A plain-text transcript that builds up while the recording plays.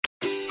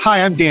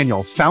Hi, I'm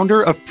Daniel,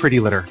 founder of Pretty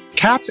Litter.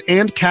 Cats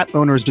and cat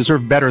owners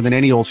deserve better than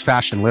any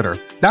old-fashioned litter.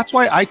 That's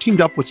why I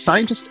teamed up with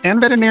scientists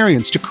and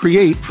veterinarians to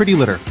create Pretty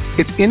Litter.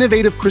 Its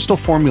innovative crystal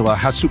formula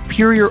has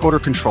superior odor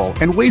control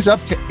and weighs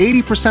up to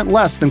 80%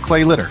 less than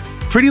clay litter.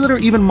 Pretty Litter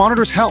even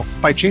monitors health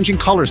by changing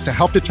colors to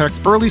help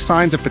detect early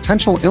signs of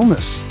potential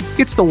illness.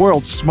 It's the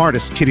world's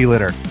smartest kitty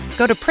litter.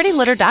 Go to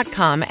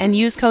prettylitter.com and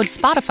use code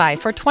SPOTIFY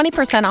for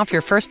 20% off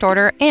your first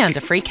order and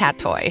a free cat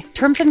toy.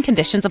 Terms and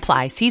conditions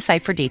apply. See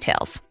site for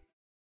details.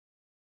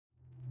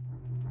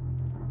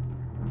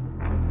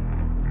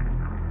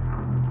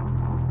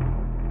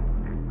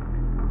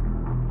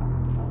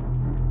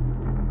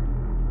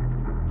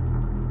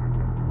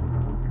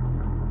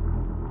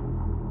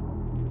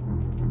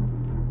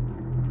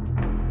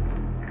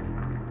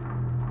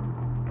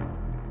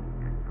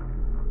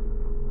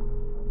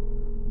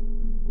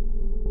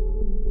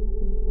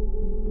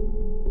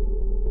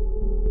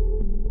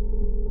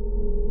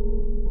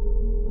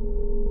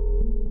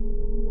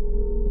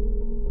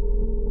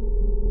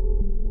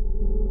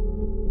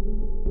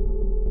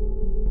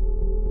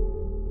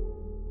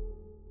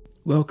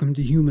 Welcome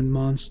to Human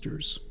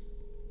Monsters.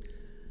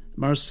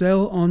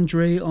 Marcel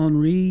André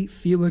Henri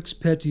Félix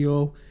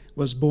Petiot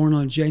was born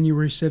on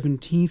January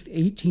 17,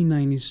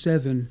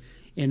 1897,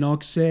 in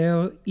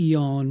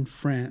Auxerre-Yonne,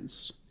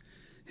 France.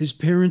 His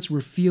parents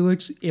were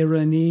Félix et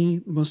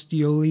Renée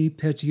Mostioli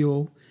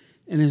Petiot,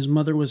 and his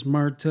mother was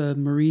Marthe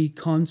Marie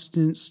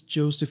Constance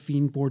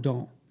Josephine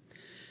Bourdon.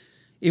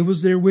 It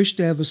was their wish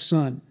to have a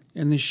son,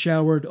 and they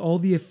showered all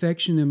the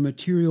affection and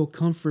material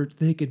comfort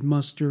they could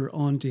muster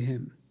onto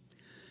him.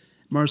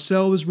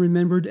 Marcel was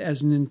remembered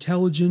as an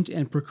intelligent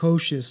and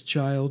precocious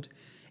child,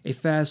 a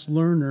fast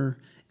learner,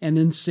 and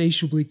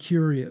insatiably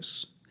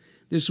curious.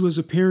 This was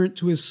apparent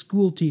to his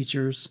school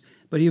teachers,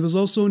 but he was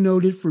also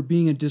noted for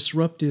being a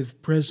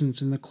disruptive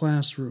presence in the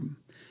classroom.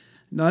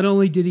 Not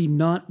only did he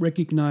not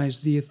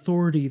recognize the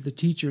authority the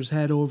teachers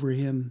had over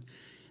him,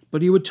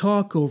 but he would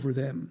talk over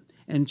them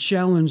and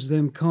challenge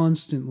them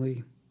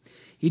constantly.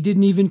 He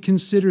didn't even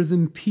consider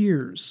them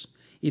peers.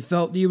 He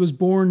felt he was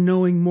born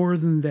knowing more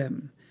than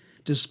them,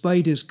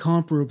 despite his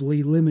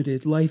comparably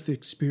limited life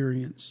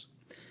experience.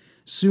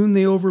 Soon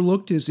they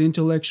overlooked his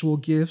intellectual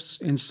gifts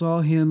and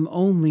saw him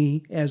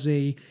only as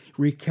a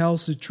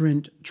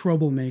recalcitrant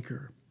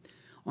troublemaker.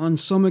 On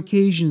some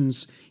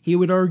occasions, he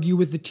would argue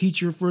with the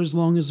teacher for as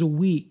long as a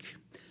week.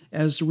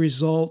 As a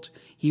result,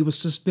 he was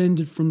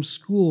suspended from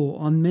school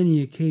on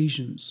many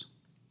occasions.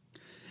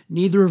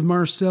 Neither of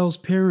Marcel's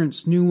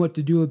parents knew what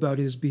to do about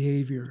his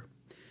behavior.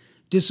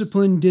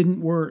 Discipline didn't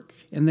work,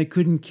 and they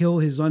couldn't kill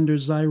his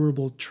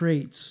undesirable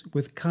traits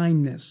with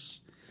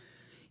kindness.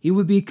 He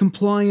would be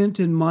compliant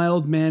and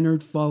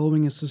mild-mannered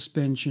following a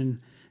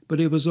suspension, but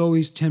it was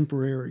always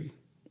temporary.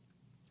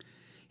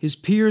 His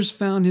peers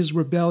found his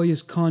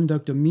rebellious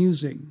conduct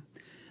amusing.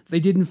 They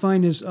didn't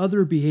find his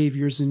other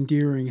behaviors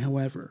endearing,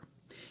 however.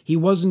 He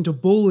wasn't a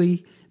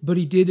bully, but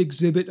he did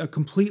exhibit a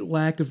complete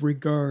lack of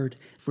regard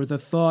for the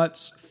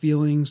thoughts,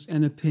 feelings,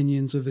 and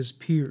opinions of his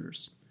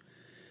peers.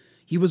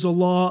 He was a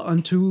law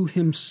unto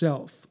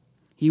himself.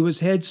 He was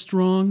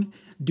headstrong,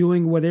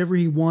 doing whatever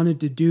he wanted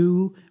to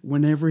do,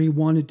 whenever he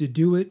wanted to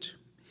do it.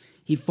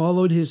 He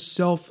followed his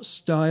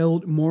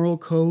self-styled moral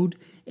code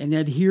and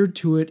adhered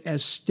to it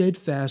as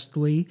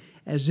steadfastly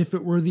as if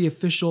it were the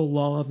official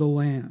law of the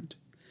land.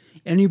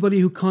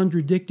 Anybody who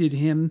contradicted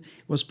him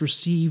was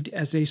perceived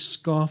as a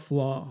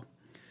scofflaw.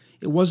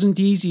 It wasn't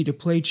easy to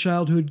play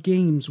childhood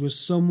games with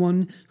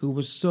someone who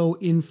was so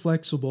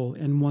inflexible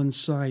and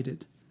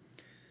one-sided.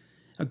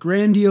 A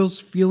grandiose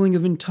feeling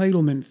of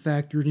entitlement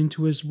factored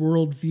into his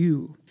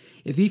worldview.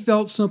 If he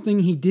felt something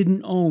he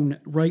didn't own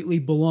rightly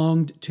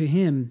belonged to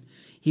him,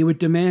 he would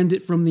demand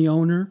it from the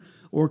owner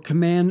or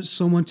command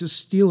someone to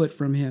steal it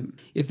from him.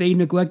 If they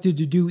neglected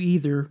to do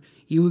either,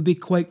 he would be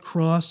quite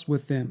cross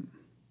with them.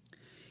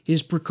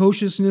 His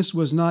precociousness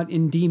was not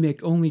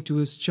endemic only to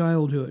his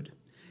childhood.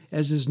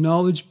 As his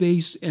knowledge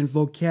base and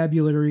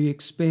vocabulary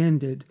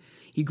expanded,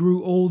 he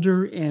grew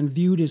older and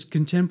viewed his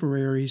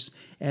contemporaries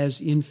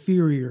as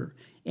inferior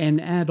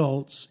and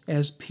adults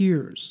as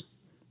peers.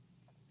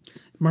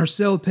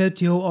 Marcel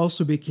Petiot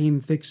also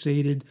became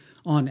fixated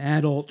on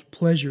adult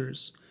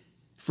pleasures.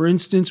 For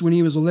instance, when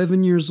he was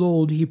 11 years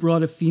old, he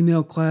brought a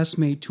female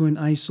classmate to an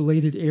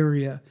isolated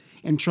area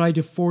and tried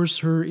to force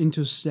her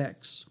into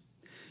sex.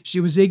 She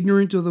was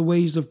ignorant of the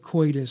ways of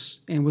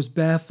coitus and was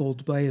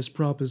baffled by his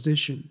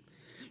proposition.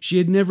 She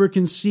had never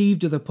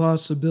conceived of the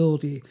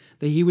possibility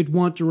that he would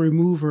want to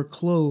remove her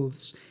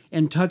clothes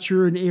and touch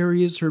her in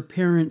areas her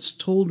parents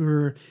told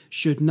her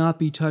should not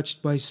be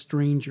touched by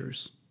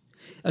strangers.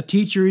 A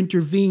teacher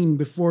intervened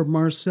before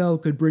Marcel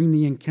could bring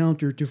the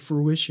encounter to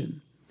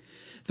fruition.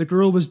 The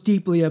girl was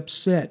deeply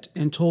upset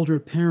and told her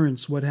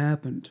parents what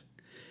happened.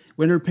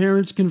 When her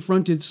parents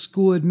confronted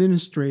school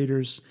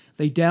administrators,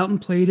 they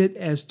downplayed it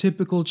as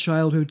typical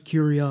childhood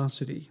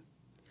curiosity.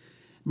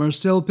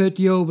 Marcel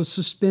Petiot was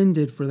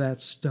suspended for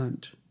that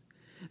stunt.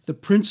 The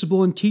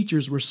principal and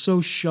teachers were so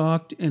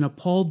shocked and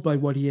appalled by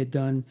what he had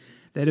done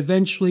that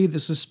eventually the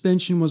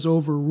suspension was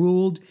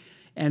overruled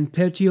and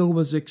Petiot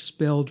was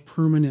expelled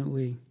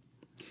permanently.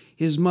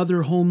 His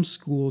mother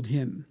homeschooled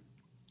him.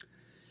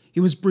 He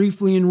was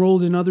briefly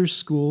enrolled in other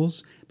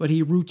schools, but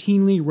he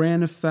routinely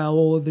ran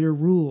afoul of their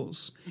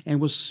rules and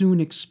was soon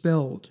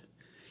expelled.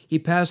 He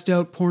passed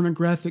out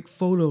pornographic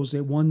photos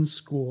at one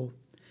school.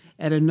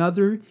 At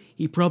another,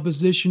 he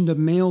propositioned a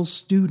male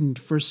student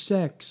for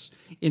sex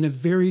in a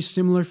very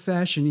similar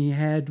fashion he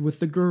had with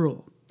the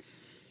girl.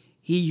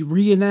 He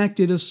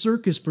reenacted a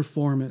circus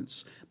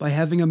performance by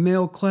having a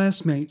male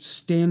classmate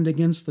stand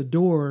against the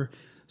door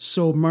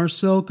so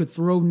Marcel could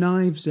throw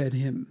knives at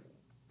him.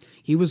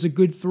 He was a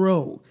good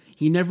throw.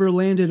 He never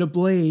landed a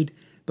blade,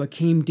 but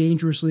came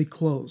dangerously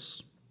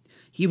close.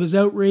 He was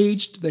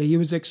outraged that he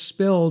was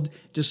expelled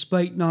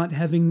despite not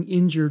having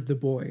injured the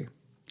boy.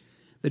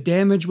 The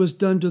damage was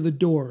done to the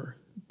door,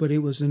 but it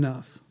was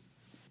enough.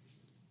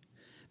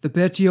 The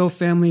Petiot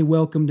family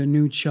welcomed a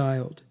new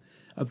child,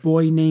 a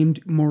boy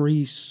named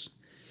Maurice.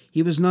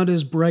 He was not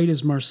as bright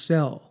as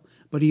Marcel,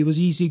 but he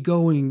was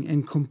easygoing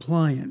and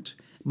compliant,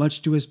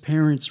 much to his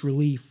parents'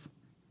 relief.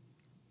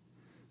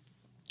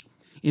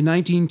 In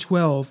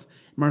 1912,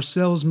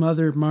 Marcel's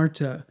mother,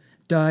 Martha,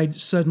 died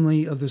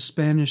suddenly of the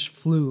Spanish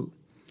flu.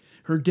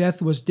 Her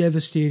death was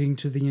devastating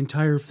to the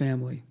entire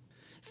family.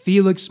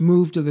 Felix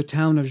moved to the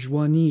town of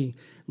Joigny,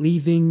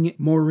 leaving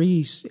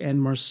Maurice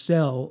and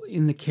Marcel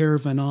in the care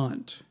of an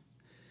aunt.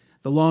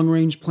 The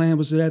long-range plan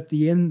was that at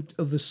the end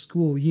of the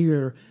school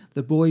year,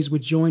 the boys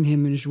would join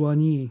him in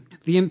Joigny.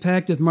 The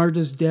impact of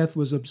Martha's death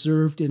was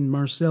observed in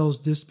Marcel's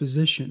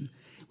disposition,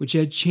 which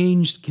had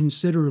changed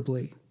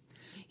considerably.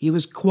 He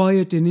was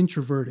quiet and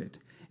introverted,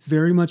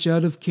 very much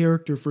out of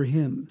character for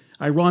him.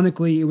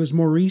 Ironically, it was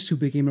Maurice who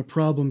became a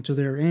problem to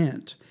their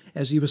aunt,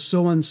 as he was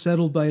so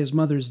unsettled by his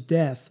mother's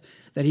death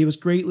that he was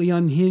greatly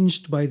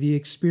unhinged by the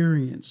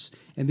experience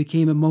and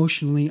became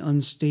emotionally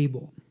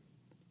unstable.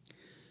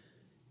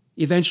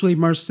 Eventually,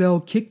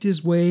 Marcel kicked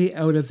his way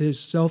out of his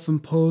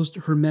self-imposed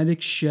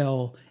hermetic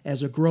shell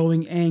as a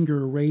growing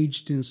anger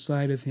raged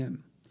inside of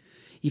him.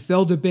 He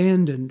felt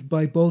abandoned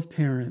by both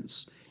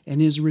parents,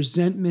 and his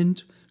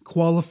resentment,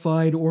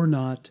 qualified or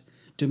not,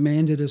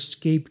 demanded a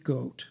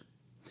scapegoat.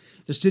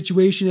 The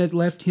situation had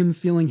left him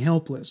feeling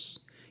helpless.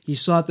 He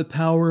sought the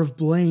power of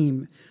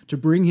blame to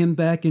bring him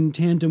back in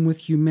tandem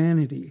with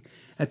humanity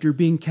after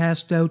being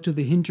cast out to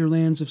the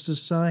hinterlands of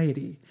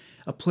society,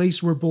 a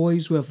place where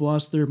boys who have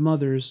lost their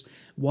mothers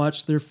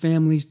watch their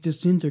families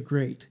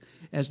disintegrate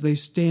as they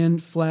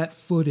stand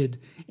flat-footed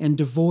and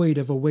devoid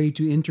of a way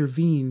to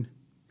intervene.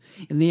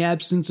 In the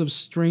absence of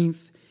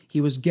strength, he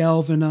was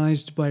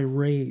galvanized by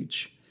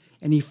rage,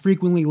 and he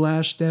frequently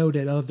lashed out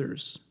at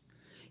others.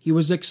 He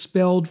was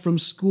expelled from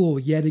school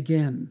yet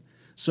again,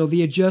 so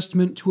the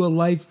adjustment to a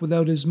life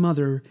without his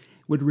mother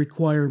would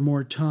require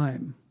more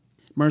time.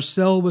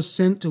 Marcel was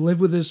sent to live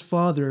with his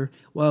father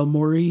while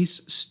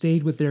Maurice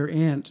stayed with their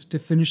aunt to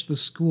finish the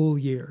school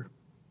year.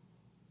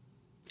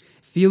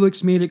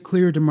 Felix made it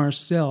clear to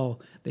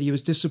Marcel that he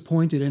was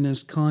disappointed in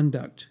his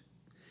conduct.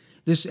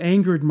 This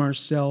angered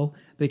Marcel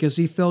because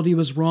he felt he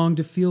was wrong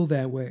to feel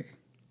that way.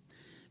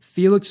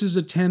 Felix's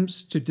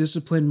attempts to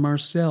discipline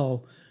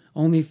Marcel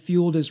only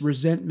fueled his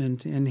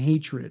resentment and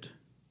hatred.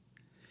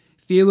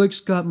 Felix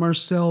got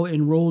Marcel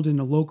enrolled in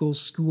a local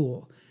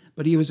school,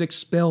 but he was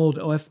expelled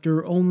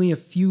after only a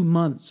few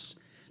months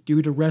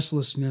due to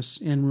restlessness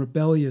and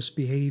rebellious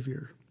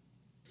behavior.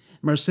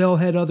 Marcel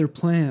had other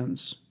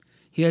plans.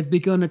 He had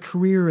begun a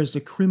career as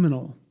a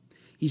criminal.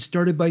 He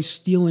started by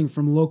stealing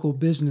from local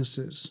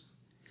businesses.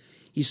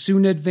 He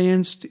soon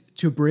advanced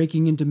to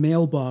breaking into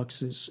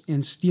mailboxes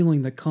and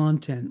stealing the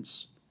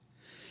contents.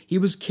 He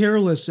was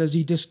careless as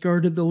he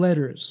discarded the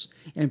letters,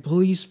 and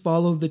police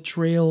followed the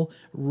trail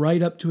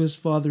right up to his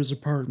father's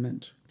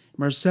apartment.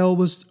 Marcel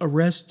was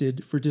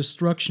arrested for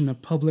destruction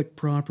of public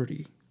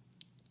property.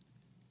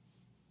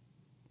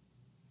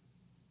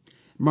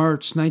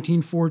 March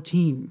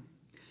 1914.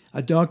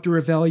 A doctor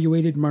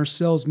evaluated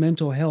Marcel's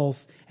mental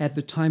health at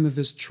the time of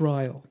his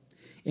trial.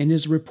 In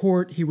his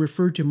report, he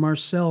referred to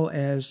Marcel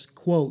as,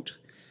 quote,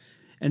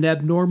 an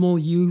abnormal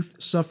youth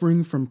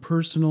suffering from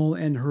personal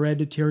and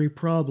hereditary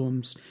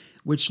problems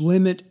which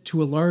limit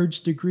to a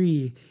large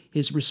degree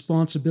his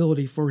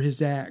responsibility for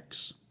his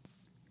acts.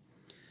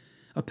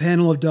 A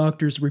panel of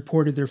doctors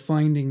reported their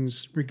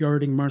findings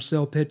regarding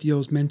Marcel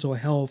Petiot's mental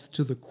health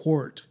to the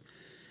court.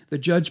 The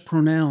judge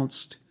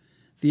pronounced,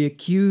 "The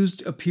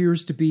accused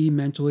appears to be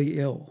mentally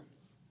ill."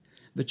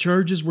 The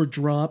charges were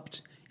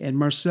dropped, and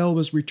Marcel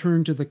was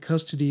returned to the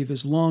custody of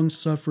his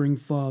long-suffering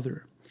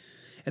father.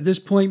 At this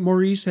point,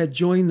 Maurice had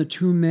joined the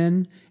two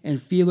men,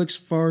 and Felix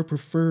far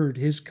preferred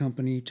his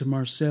company to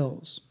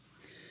Marcel's.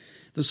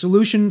 The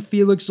solution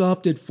Felix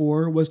opted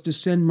for was to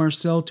send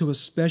Marcel to a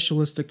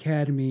specialist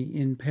academy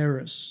in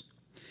Paris.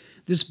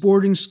 This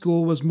boarding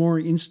school was more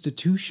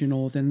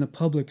institutional than the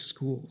public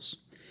schools.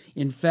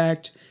 In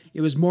fact,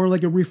 it was more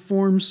like a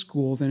reform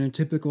school than a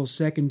typical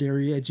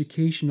secondary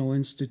educational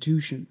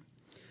institution.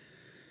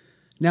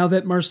 Now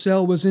that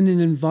Marcel was in an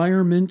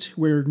environment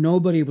where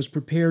nobody was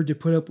prepared to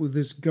put up with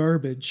this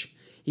garbage,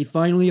 He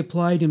finally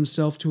applied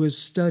himself to his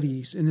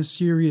studies in a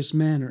serious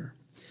manner.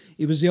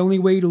 It was the only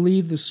way to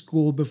leave the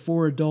school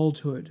before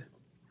adulthood.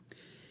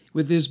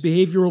 With his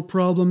behavioral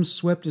problems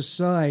swept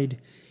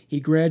aside, he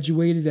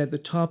graduated at the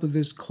top of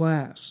his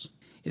class.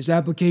 His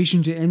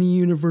application to any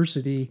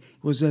university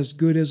was as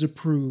good as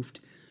approved,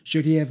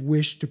 should he have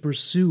wished to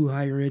pursue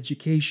higher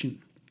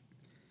education.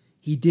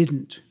 He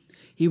didn't.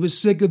 He was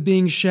sick of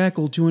being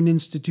shackled to an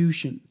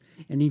institution,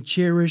 and he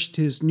cherished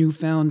his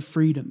newfound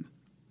freedom.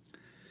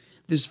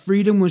 This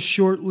freedom was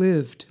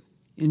short-lived.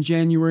 In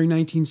January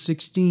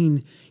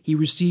 1916, he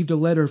received a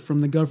letter from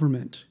the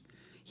government.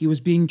 He was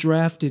being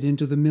drafted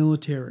into the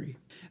military.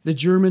 The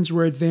Germans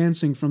were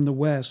advancing from the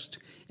west,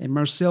 and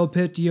Marcel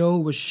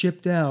Petiot was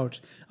shipped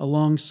out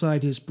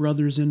alongside his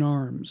brothers in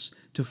arms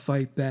to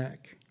fight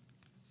back.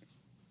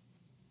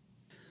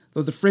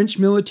 Though the French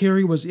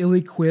military was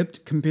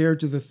ill-equipped compared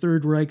to the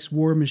Third Reich's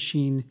war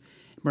machine,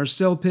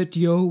 Marcel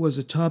Petiot was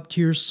a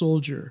top-tier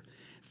soldier,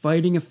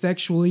 fighting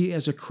effectually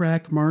as a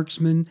crack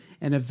marksman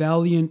and a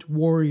valiant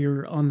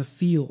warrior on the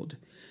field,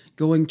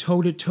 going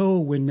toe-to-toe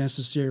when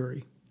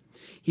necessary.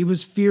 He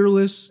was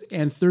fearless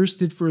and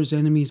thirsted for his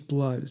enemy's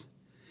blood.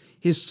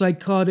 His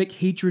psychotic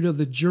hatred of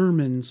the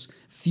Germans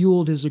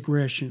fueled his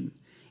aggression,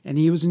 and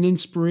he was an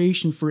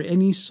inspiration for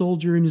any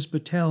soldier in his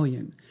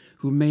battalion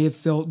who may have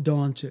felt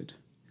daunted.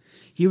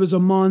 He was a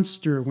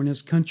monster when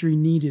his country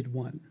needed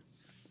one.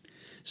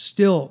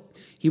 Still,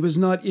 he was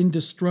not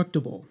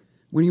indestructible.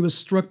 When he was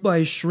struck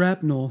by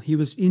shrapnel, he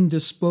was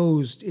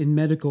indisposed in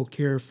medical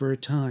care for a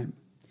time.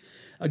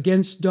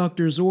 Against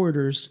doctors'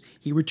 orders,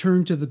 he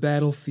returned to the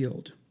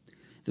battlefield.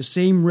 The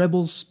same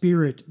rebel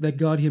spirit that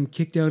got him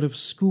kicked out of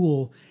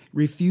school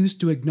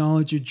refused to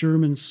acknowledge a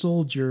German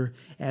soldier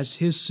as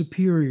his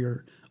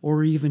superior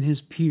or even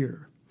his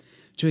peer.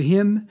 To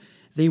him,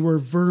 they were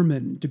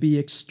vermin to be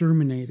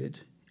exterminated,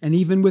 and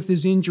even with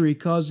his injury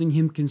causing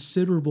him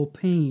considerable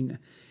pain,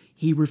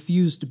 he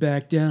refused to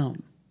back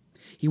down.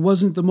 He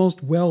wasn't the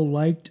most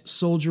well-liked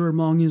soldier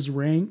among his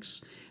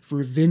ranks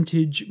for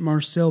vintage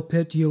Marcel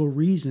Petiot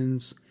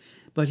reasons,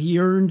 but he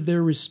earned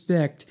their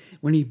respect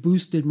when he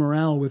boosted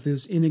morale with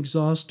his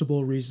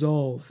inexhaustible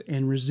resolve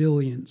and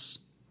resilience.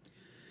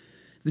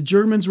 The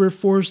Germans were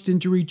forced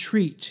into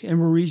retreat and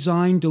were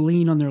resigned to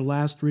lean on their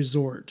last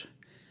resort,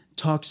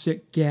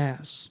 toxic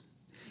gas.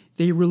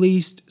 They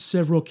released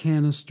several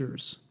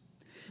canisters.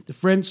 The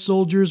French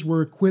soldiers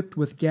were equipped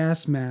with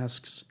gas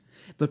masks,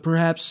 but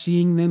perhaps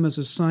seeing them as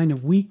a sign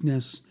of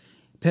weakness,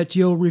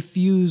 Petiot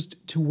refused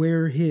to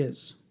wear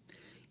his.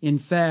 In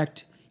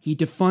fact, he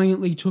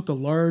defiantly took a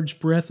large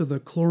breath of the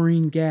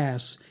chlorine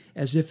gas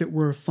as if it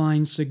were a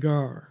fine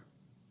cigar.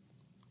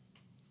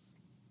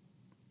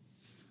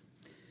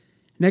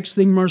 Next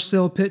thing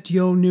Marcel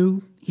Petiot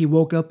knew, he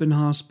woke up in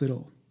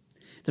hospital.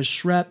 The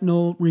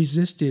shrapnel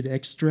resisted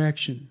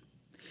extraction.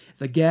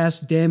 The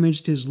gas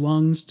damaged his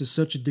lungs to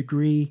such a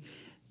degree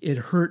it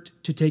hurt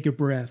to take a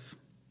breath.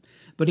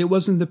 But it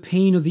wasn't the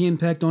pain of the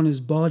impact on his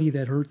body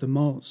that hurt the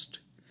most.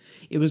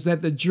 It was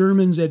that the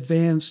Germans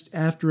advanced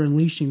after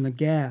unleashing the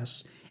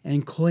gas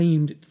and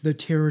claimed the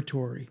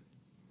territory.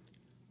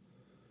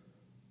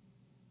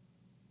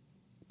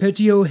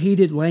 Petiot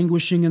hated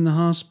languishing in the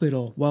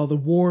hospital while the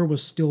war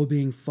was still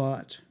being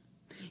fought.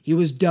 He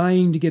was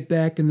dying to get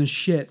back in the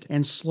shit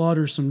and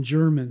slaughter some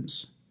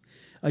Germans.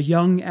 A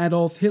young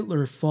Adolf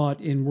Hitler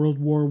fought in World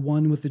War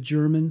I with the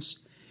Germans.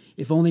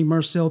 If only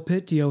Marcel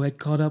Petiot had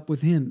caught up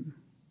with him.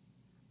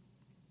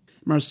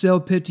 Marcel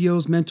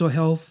Petiot's mental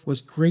health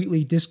was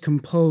greatly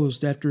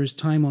discomposed after his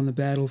time on the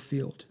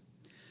battlefield.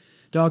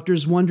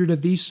 Doctors wondered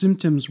if these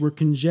symptoms were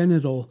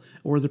congenital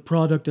or the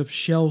product of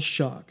shell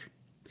shock.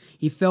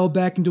 He fell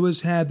back into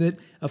his habit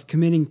of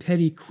committing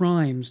petty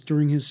crimes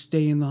during his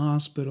stay in the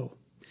hospital.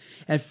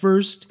 At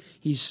first,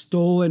 he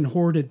stole and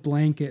hoarded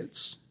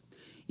blankets.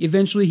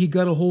 Eventually, he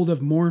got a hold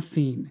of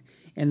morphine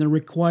and the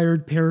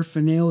required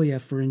paraphernalia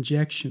for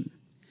injection.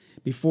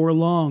 Before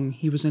long,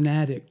 he was an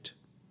addict.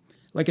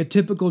 Like a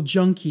typical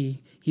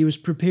junkie, he was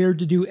prepared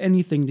to do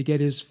anything to get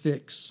his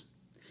fix.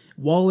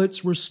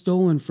 Wallets were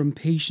stolen from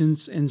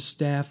patients and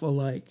staff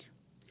alike.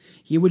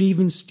 He would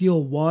even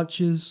steal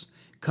watches,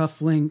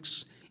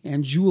 cufflinks,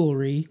 and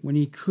jewelry when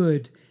he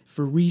could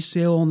for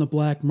resale on the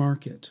black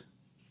market.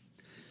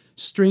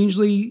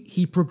 Strangely,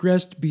 he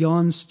progressed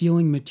beyond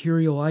stealing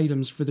material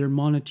items for their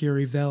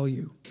monetary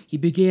value. He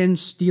began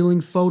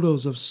stealing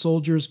photos of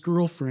soldiers'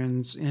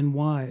 girlfriends and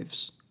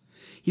wives.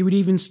 He would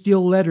even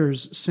steal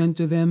letters sent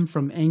to them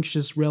from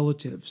anxious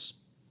relatives.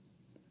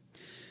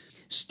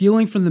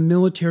 Stealing from the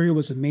military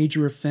was a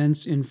major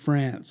offense in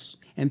France,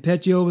 and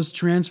Petiot was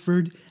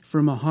transferred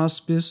from a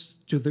hospice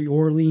to the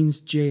Orleans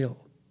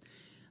jail.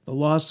 The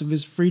loss of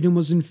his freedom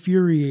was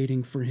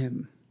infuriating for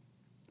him.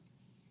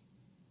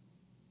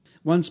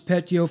 Once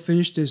Petiot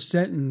finished his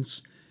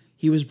sentence,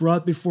 he was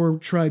brought before a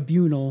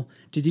tribunal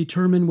to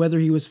determine whether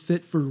he was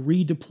fit for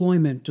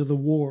redeployment to the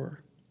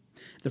war.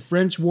 The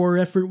French war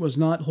effort was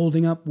not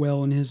holding up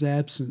well in his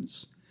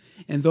absence,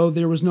 and though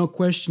there was no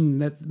question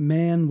that the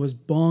man was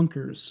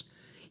bonkers,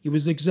 He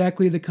was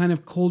exactly the kind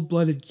of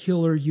cold-blooded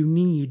killer you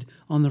need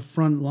on the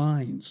front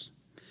lines.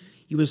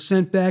 He was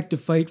sent back to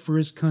fight for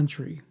his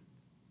country.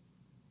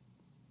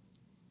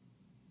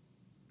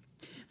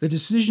 The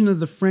decision of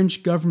the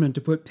French government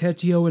to put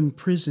Petiot in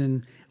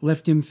prison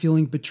left him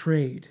feeling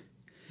betrayed.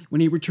 When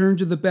he returned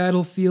to the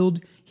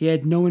battlefield, he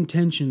had no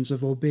intentions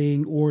of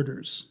obeying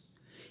orders.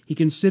 He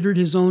considered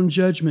his own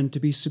judgment to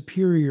be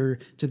superior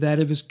to that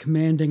of his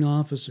commanding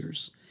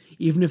officers,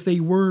 even if they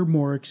were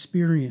more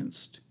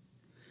experienced.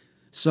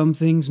 Some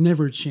things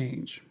never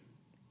change.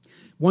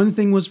 One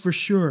thing was for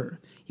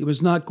sure, he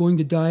was not going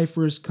to die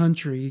for his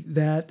country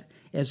that,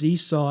 as he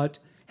saw it,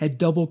 had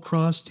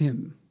double-crossed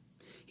him.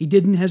 He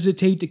didn't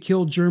hesitate to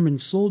kill German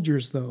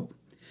soldiers, though.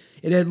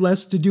 It had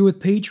less to do with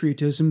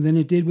patriotism than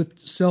it did with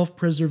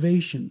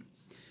self-preservation.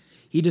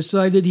 He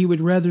decided he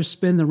would rather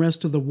spend the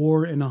rest of the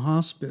war in a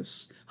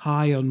hospice,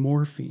 high on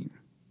morphine.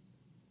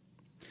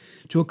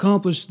 To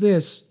accomplish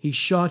this, he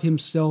shot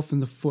himself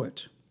in the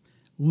foot.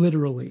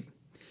 Literally.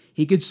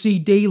 He could see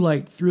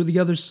daylight through the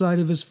other side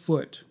of his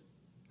foot.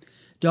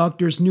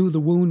 Doctors knew the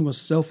wound was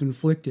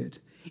self-inflicted,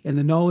 and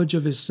the knowledge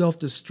of his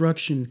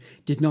self-destruction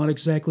did not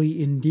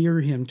exactly endear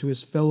him to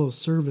his fellow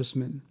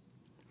servicemen.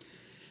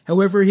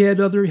 However, he had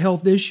other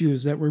health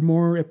issues that were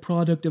more a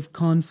product of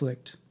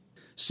conflict.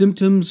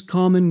 Symptoms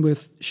common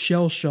with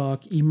shell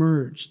shock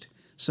emerged,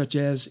 such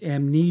as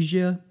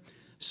amnesia,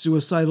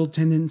 suicidal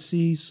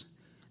tendencies,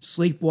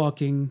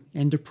 sleepwalking,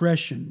 and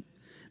depression.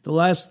 The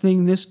last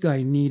thing this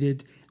guy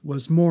needed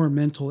was more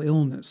mental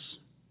illness.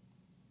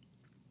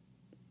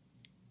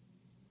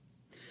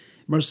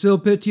 Marcel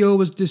Petiot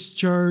was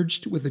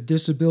discharged with a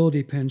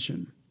disability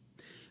pension.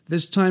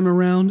 This time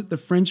around, the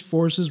French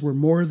forces were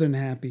more than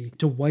happy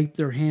to wipe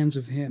their hands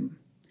of him.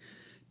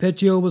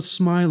 Petiot was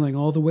smiling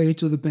all the way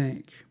to the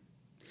bank.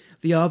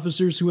 The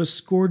officers who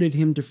escorted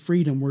him to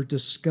freedom were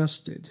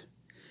disgusted.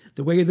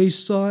 The way they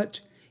saw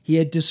it, he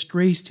had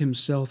disgraced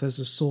himself as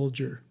a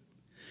soldier.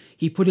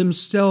 He put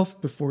himself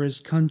before his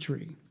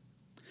country.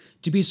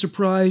 To be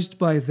surprised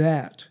by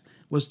that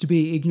was to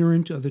be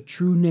ignorant of the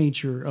true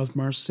nature of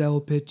Marcel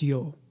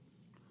Petiot.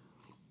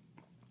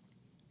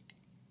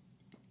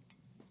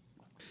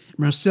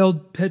 Marcel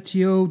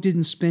Petiot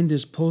didn't spend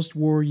his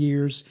post-war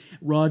years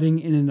rotting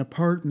in an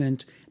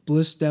apartment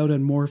blissed out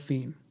on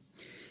morphine.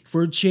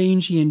 For a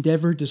change, he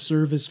endeavored to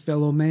serve his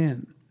fellow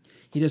man.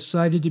 He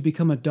decided to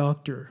become a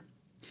doctor.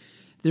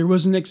 There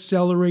was an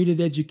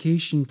accelerated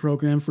education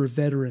program for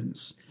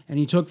veterans, and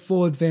he took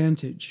full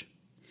advantage.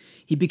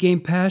 He became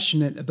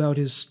passionate about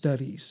his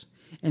studies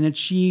and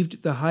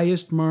achieved the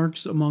highest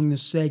marks among the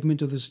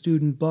segment of the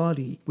student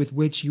body with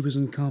which he was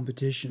in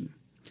competition.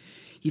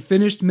 He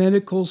finished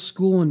medical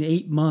school in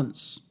 8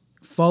 months.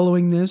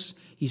 Following this,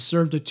 he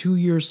served a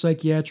 2-year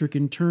psychiatric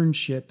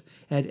internship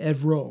at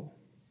Évreux.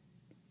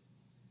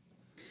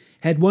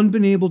 Had one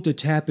been able to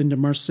tap into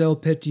Marcel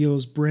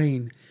Petiot's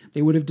brain,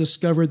 they would have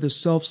discovered the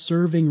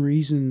self-serving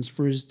reasons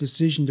for his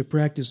decision to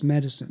practice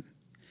medicine.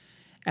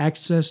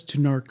 Access to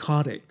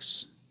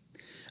narcotics.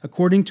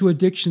 According to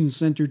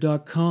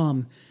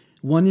AddictionCenter.com,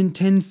 1 in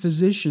 10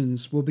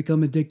 physicians will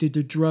become addicted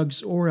to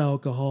drugs or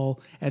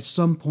alcohol at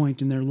some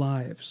point in their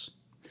lives.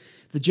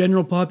 The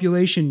general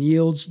population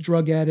yields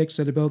drug addicts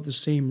at about the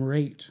same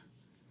rate.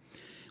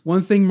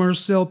 One thing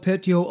Marcel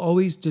Petiot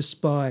always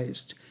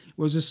despised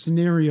was a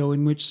scenario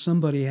in which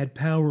somebody had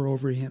power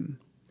over him.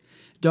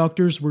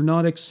 Doctors were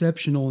not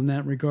exceptional in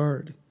that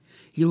regard.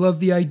 He loved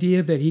the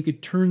idea that he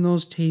could turn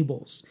those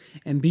tables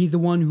and be the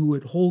one who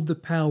would hold the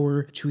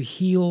power to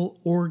heal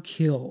or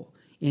kill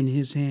in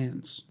his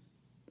hands.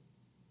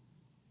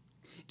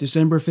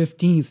 December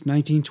 15th,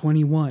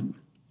 1921.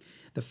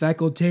 The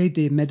Faculté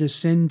de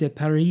Médecine de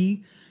Paris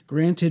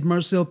granted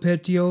Marcel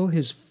Petiot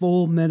his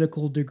full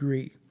medical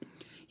degree.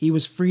 He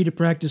was free to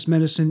practice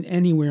medicine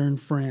anywhere in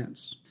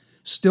France.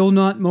 Still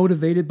not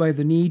motivated by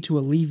the need to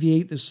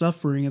alleviate the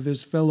suffering of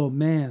his fellow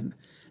man,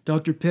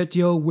 Dr.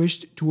 Petiot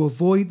wished to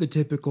avoid the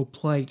typical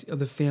plight of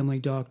the family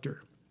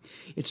doctor.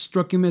 It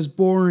struck him as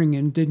boring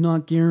and did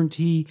not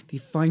guarantee the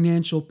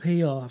financial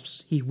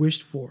payoffs he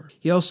wished for.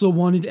 He also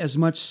wanted as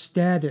much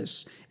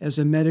status as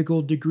a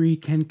medical degree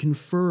can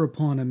confer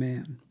upon a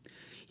man.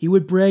 He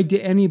would brag to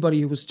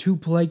anybody who was too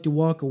polite to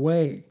walk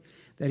away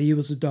that he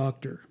was a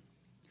doctor.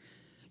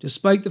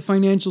 Despite the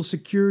financial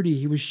security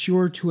he was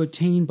sure to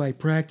attain by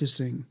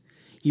practicing,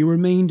 he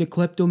remained a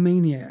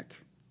kleptomaniac.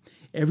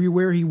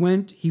 Everywhere he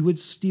went, he would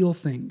steal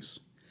things,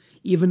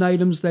 even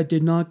items that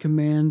did not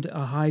command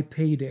a high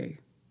payday.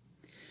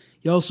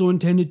 He also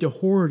intended to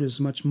hoard as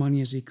much money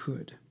as he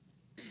could.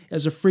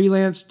 As a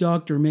freelance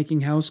doctor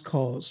making house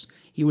calls,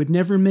 he would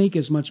never make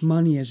as much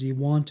money as he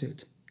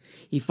wanted.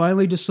 He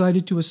finally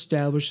decided to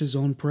establish his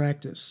own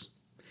practice.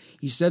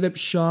 He set up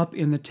shop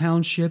in the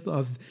township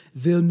of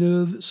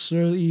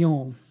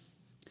Villeneuve-sur-Yonne.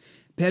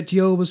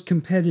 Petiot was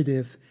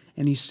competitive,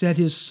 and he set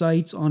his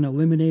sights on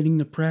eliminating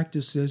the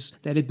practices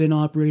that had been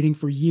operating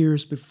for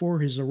years before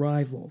his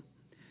arrival.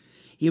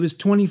 He was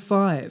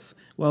 25,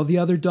 while the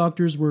other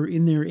doctors were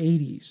in their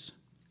 80s.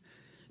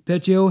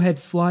 Petiot had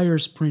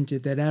flyers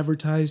printed that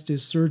advertised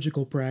his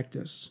surgical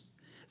practice.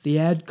 The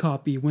ad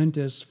copy went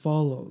as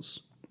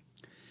follows.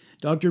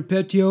 Dr.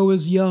 Petiot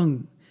is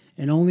young,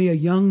 and only a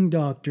young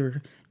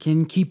doctor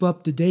can keep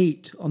up to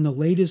date on the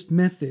latest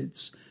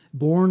methods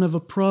born of a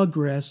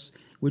progress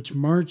which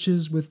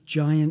marches with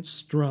giant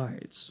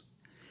strides.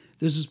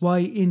 This is why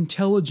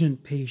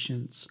intelligent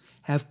patients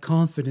have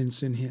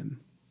confidence in him.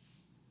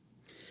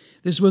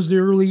 This was the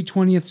early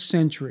 20th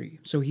century,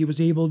 so he was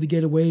able to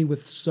get away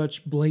with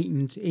such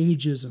blatant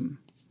ageism.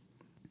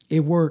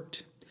 It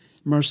worked.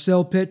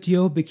 Marcel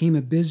Petiot became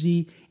a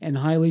busy and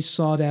highly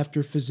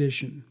sought-after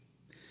physician.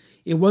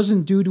 It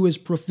wasn't due to his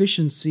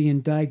proficiency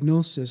in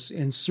diagnosis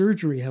and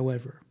surgery,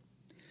 however.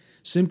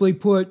 Simply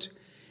put,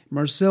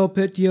 Marcel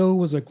Petiot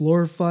was a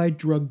glorified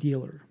drug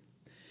dealer.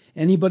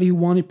 Anybody who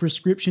wanted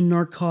prescription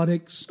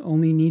narcotics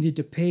only needed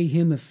to pay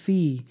him a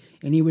fee,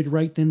 and he would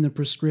write them the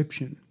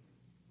prescription.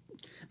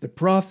 The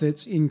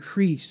profits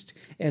increased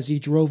as he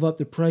drove up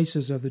the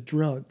prices of the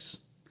drugs.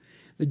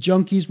 The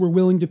junkies were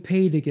willing to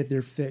pay to get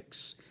their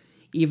fix,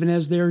 even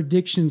as their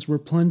addictions were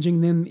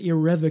plunging them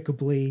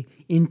irrevocably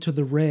into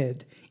the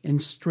red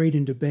and straight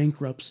into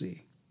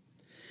bankruptcy.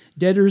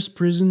 Debtors'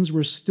 prisons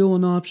were still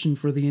an option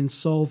for the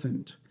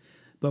insolvent,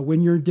 but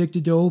when you're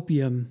addicted to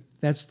opium,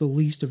 that's the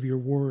least of your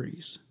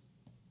worries.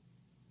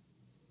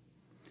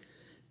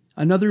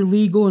 Another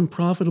legal and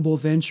profitable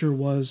venture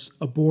was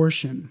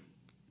abortion.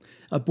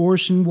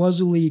 Abortion was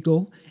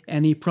illegal,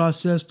 and he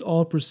processed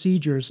all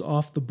procedures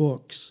off the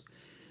books,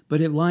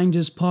 but it lined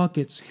his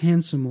pockets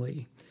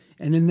handsomely,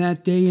 and in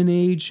that day and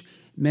age,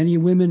 many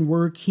women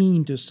were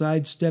keen to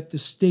sidestep the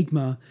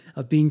stigma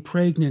of being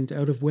pregnant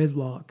out of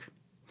wedlock.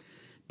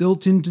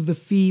 Built into the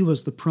fee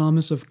was the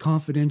promise of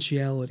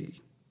confidentiality.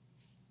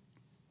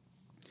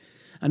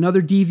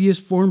 Another devious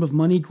form of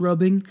money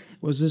grubbing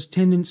was his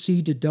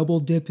tendency to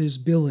double-dip his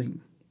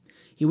billing.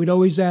 He would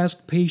always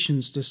ask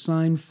patients to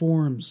sign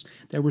forms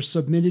that were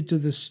submitted to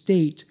the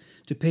state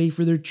to pay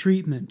for their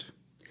treatment.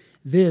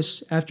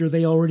 This after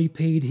they already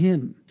paid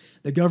him.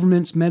 The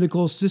government's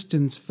medical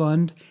assistance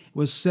fund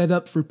was set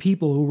up for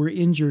people who were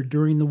injured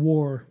during the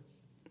war.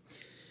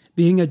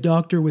 Being a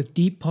doctor with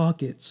deep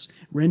pockets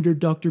rendered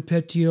Dr.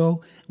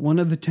 Petiot one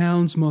of the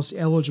town's most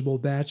eligible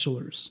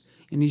bachelors,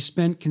 and he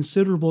spent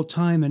considerable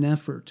time and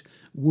effort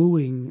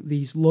wooing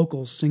these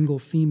local single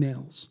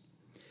females.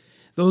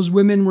 Those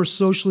women were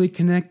socially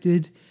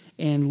connected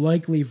and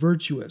likely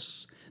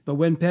virtuous, but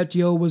when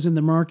Petiot was in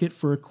the market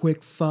for a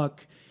quick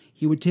fuck,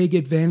 he would take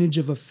advantage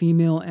of a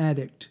female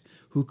addict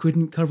who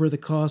couldn't cover the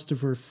cost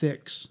of her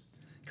fix,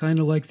 kind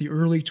of like the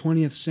early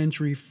 20th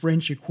century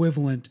French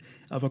equivalent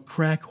of a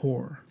crack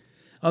whore.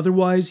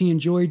 Otherwise, he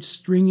enjoyed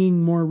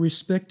stringing more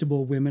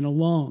respectable women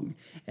along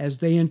as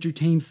they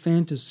entertained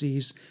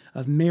fantasies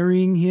of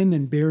marrying him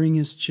and bearing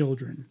his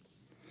children.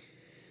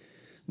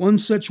 One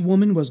such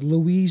woman was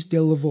Louise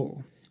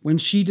Delaveau. When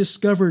she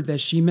discovered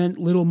that she meant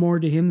little more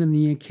to him than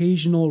the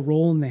occasional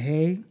roll in the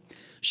hay,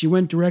 she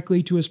went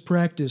directly to his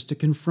practice to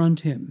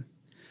confront him.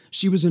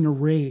 She was in a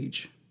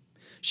rage.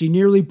 She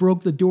nearly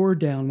broke the door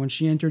down when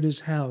she entered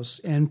his house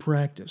and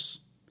practice.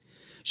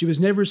 She was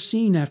never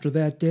seen after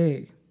that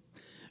day.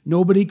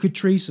 Nobody could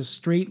trace a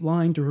straight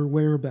line to her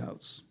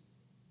whereabouts.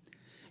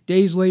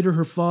 Days later,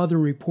 her father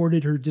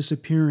reported her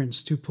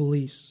disappearance to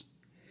police.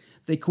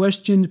 They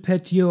questioned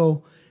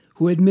Petiot,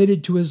 who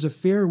admitted to his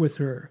affair with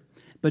her,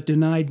 but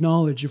denied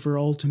knowledge of her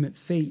ultimate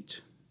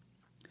fate.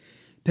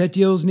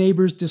 Petiot's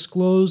neighbors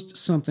disclosed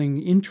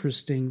something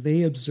interesting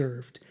they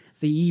observed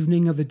the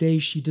evening of the day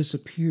she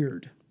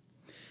disappeared.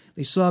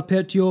 They saw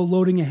Petiot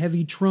loading a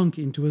heavy trunk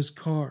into his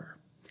car.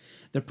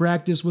 The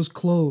practice was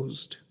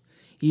closed.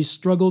 He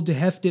struggled to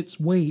heft its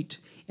weight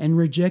and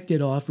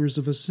rejected offers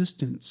of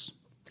assistance.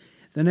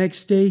 The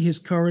next day, his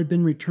car had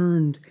been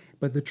returned,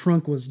 but the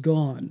trunk was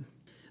gone.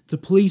 The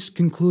police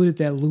concluded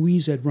that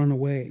Louise had run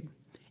away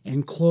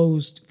and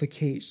closed the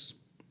case.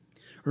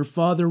 Her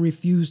father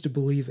refused to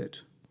believe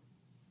it.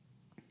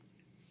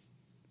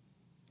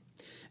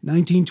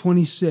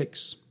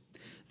 1926.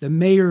 The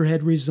mayor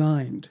had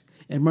resigned,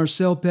 and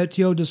Marcel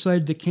Petiot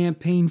decided to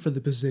campaign for the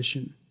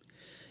position.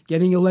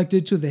 Getting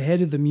elected to the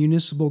head of the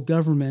municipal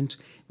government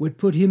would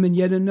put him in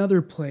yet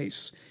another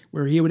place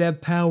where he would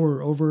have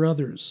power over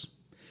others.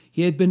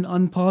 He had been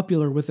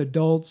unpopular with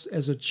adults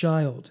as a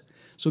child,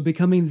 so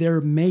becoming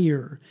their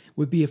mayor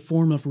would be a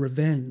form of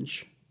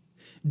revenge.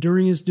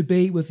 During his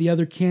debate with the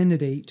other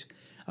candidate,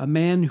 a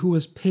man who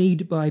was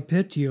paid by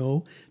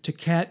Petiot to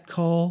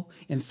catcall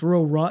and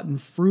throw rotten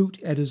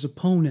fruit at his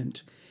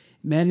opponent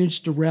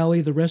managed to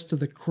rally the rest of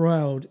the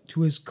crowd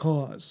to his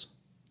cause.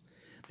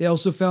 They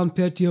also found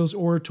Petiot's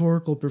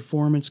oratorical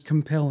performance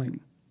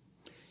compelling.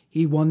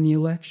 He won the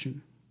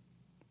election.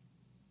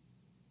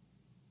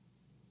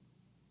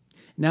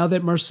 Now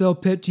that Marcel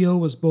Petiot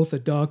was both a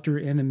doctor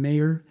and a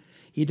mayor,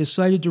 he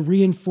decided to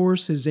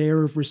reinforce his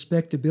air of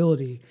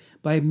respectability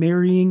by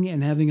marrying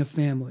and having a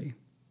family.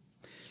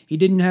 He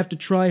didn't have to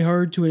try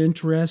hard to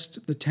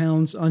interest the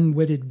town's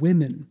unwedded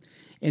women,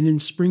 and in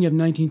spring of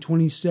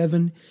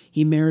 1927,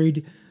 he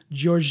married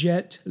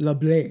Georgette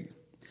Lablé.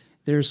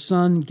 Their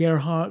son,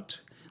 Gerhard,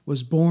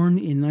 was born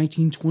in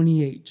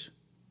 1928.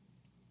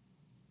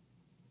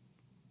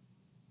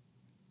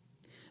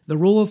 The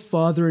role of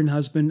father and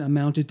husband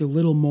amounted to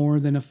little more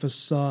than a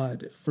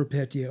facade for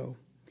Petiot.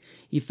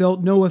 He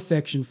felt no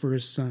affection for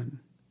his son.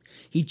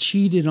 He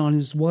cheated on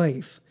his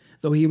wife,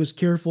 though he was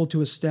careful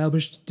to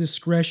establish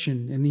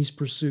discretion in these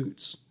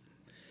pursuits.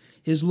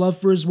 His love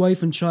for his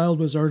wife and child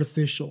was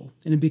artificial,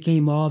 and it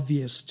became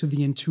obvious to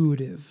the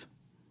intuitive.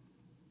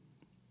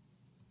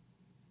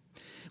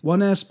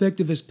 One aspect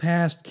of his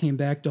past came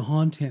back to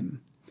haunt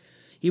him.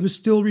 He was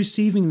still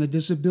receiving the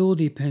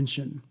disability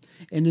pension,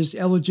 and his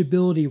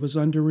eligibility was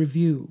under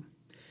review.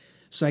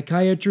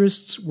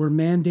 Psychiatrists were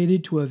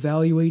mandated to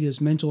evaluate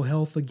his mental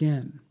health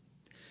again.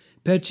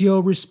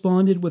 Petiot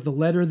responded with a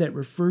letter that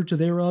referred to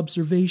their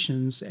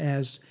observations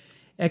as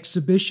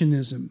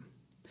exhibitionism.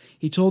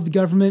 He told the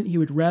government he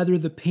would rather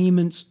the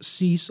payments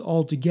cease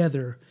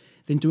altogether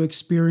than to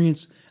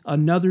experience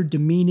another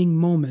demeaning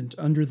moment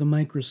under the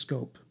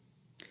microscope.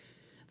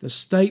 The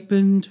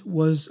stipend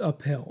was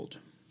upheld.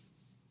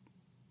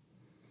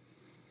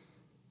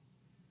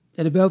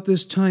 At about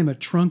this time, a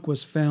trunk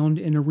was found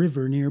in a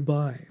river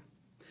nearby.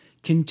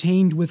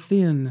 Contained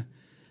within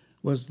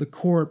was the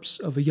corpse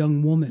of a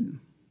young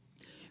woman.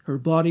 Her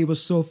body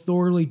was so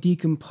thoroughly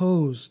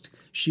decomposed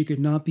she could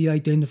not be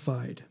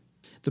identified.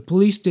 The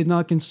police did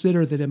not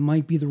consider that it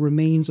might be the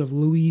remains of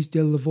Louise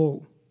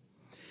Delaveau.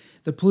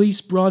 The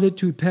police brought it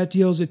to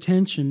Petiot's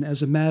attention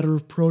as a matter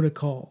of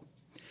protocol.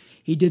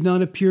 He did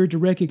not appear to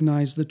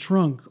recognize the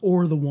trunk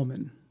or the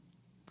woman.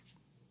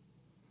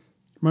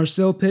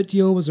 Marcel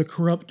Petiot was a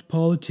corrupt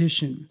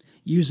politician,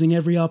 using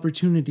every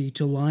opportunity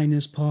to line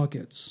his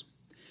pockets.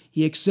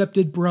 He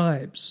accepted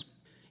bribes.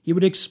 He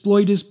would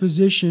exploit his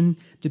position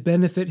to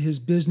benefit his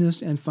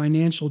business and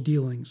financial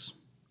dealings.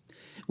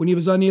 When he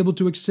was unable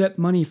to accept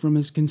money from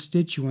his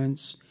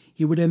constituents,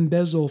 he would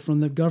embezzle from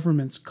the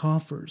government's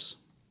coffers.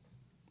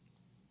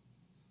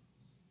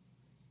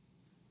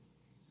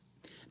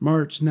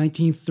 March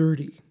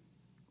 1930.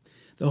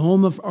 The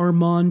home of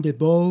Armand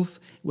Debove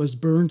was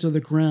burned to the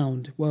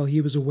ground while he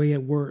was away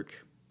at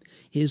work.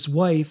 His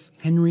wife,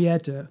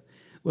 Henrietta,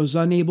 was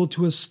unable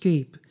to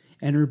escape,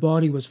 and her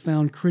body was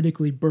found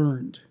critically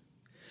burned.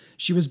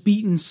 She was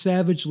beaten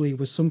savagely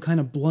with some kind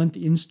of blunt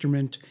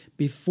instrument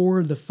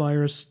before the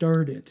fire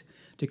started,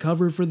 to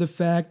cover for the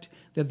fact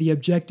that the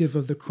objective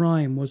of the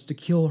crime was to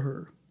kill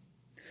her.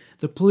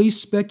 The police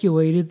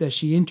speculated that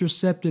she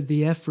intercepted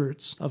the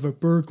efforts of a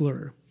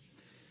burglar.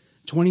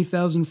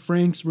 20,000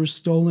 francs were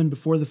stolen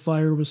before the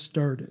fire was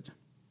started.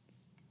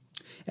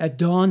 At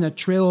dawn, a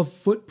trail of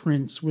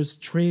footprints was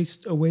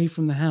traced away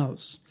from the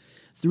house,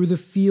 through the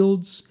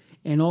fields,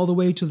 and all the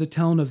way to the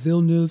town of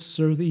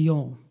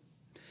Villeneuve-sur-Yonne.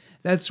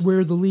 That's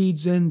where the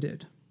leads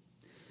ended.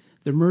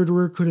 The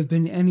murderer could have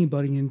been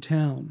anybody in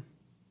town.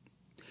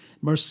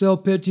 Marcel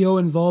Petiot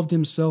involved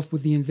himself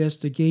with the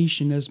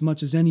investigation as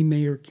much as any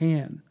mayor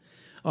can,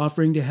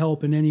 offering to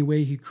help in any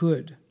way he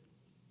could.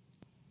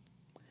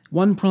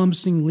 One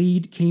promising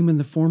lead came in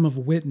the form of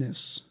a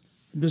witness.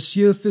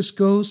 Monsieur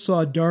Fisco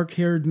saw a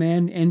dark-haired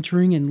man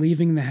entering and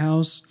leaving the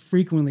house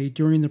frequently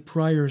during the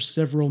prior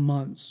several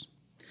months.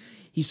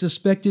 He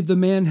suspected the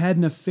man had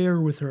an affair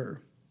with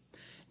her.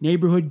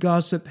 Neighborhood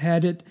gossip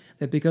had it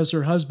that because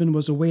her husband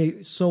was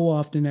away so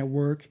often at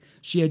work,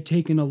 she had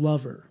taken a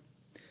lover.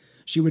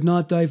 She would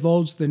not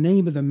divulge the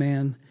name of the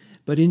man,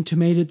 but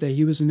intimated that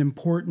he was an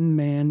important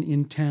man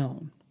in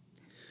town.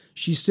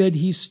 She said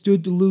he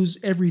stood to lose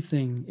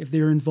everything if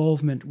their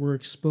involvement were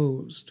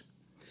exposed.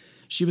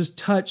 She was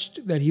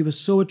touched that he was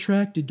so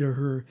attracted to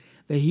her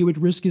that he would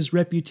risk his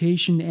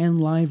reputation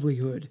and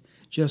livelihood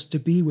just to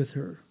be with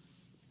her.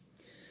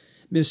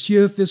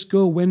 Monsieur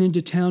Fisco went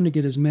into town to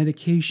get his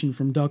medication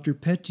from Dr.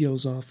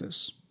 Petiot's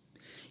office.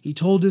 He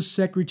told his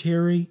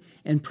secretary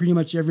and pretty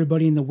much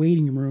everybody in the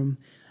waiting room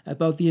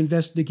about the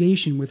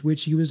investigation with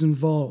which he was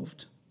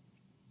involved.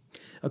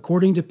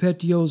 According to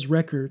Petiot's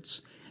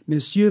records,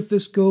 Monsieur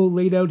Fisco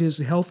laid out his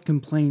health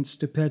complaints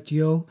to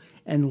Petiot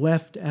and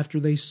left after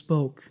they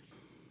spoke.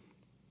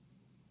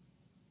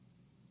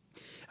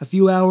 A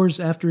few hours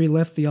after he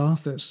left the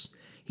office,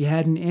 he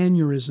had an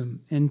aneurysm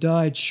and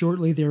died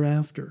shortly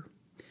thereafter.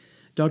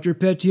 Dr.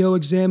 Petiot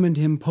examined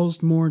him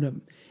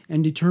post-mortem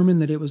and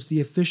determined that it was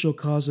the official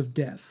cause of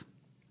death.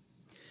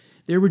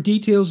 There were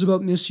details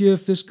about Monsieur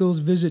Fisco's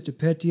visit to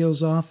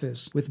Petiot's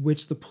office with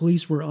which the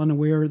police were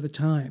unaware at the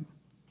time.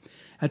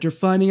 After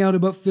finding out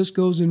about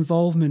Fisco's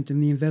involvement in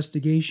the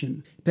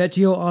investigation,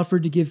 Petiot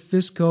offered to give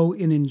Fisco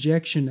an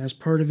injection as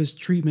part of his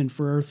treatment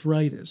for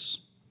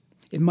arthritis.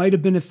 It might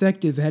have been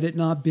effective had it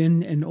not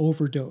been an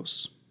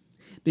overdose.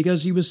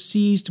 Because he was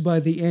seized by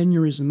the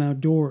aneurysm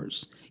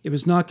outdoors, it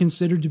was not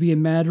considered to be a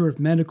matter of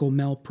medical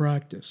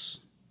malpractice.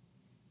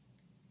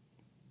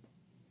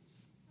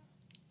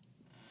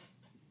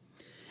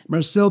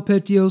 Marcel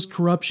Petiot's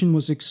corruption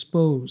was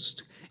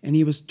exposed, and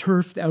he was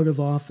turfed out of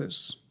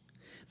office.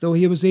 Though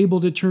he was able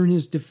to turn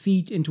his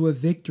defeat into a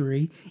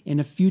victory in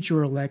a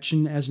future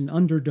election as an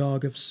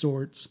underdog of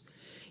sorts,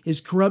 his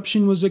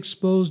corruption was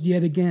exposed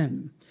yet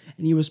again,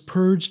 and he was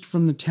purged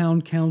from the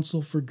town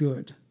council for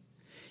good.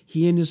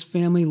 He and his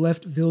family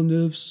left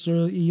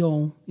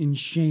Villeneuve-sur-Yonne in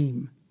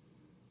shame.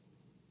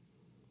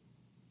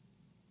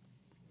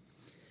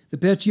 The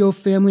Petiot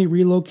family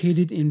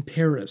relocated in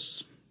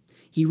Paris.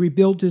 He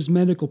rebuilt his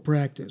medical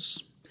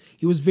practice.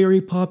 He was very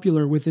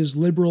popular with his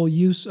liberal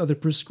use of the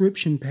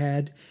prescription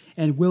pad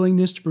and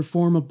willingness to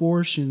perform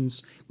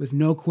abortions with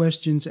no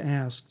questions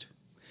asked.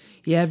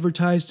 He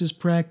advertised his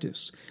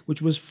practice,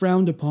 which was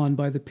frowned upon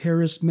by the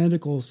Paris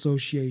Medical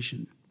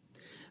Association.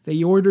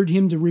 They ordered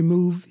him to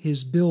remove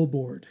his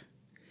billboard.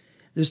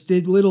 This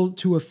did little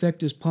to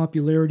affect his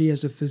popularity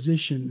as a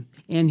physician,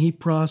 and he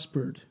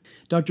prospered.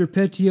 Dr.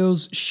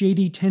 Petiot's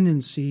shady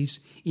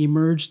tendencies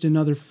emerged in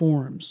other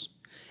forms.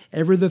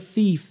 Ever the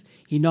thief,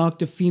 he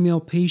knocked a female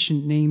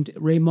patient named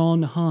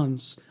Raymond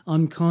Hans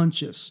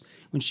unconscious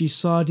when she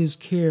sought his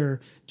care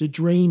to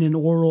drain an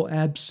oral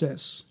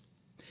abscess.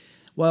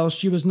 While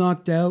she was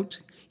knocked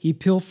out, he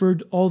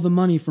pilfered all the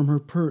money from her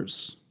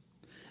purse.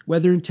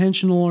 Whether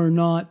intentional or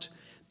not,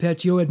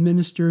 Petiot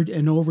administered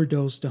an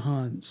overdose to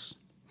Hans.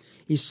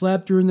 He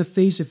slapped her in the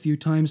face a few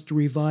times to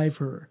revive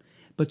her,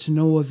 but to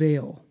no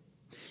avail.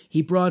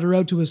 He brought her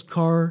out to his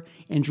car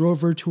and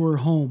drove her to her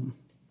home.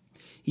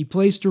 He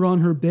placed her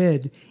on her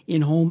bed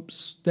in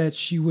hopes that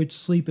she would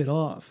sleep it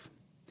off.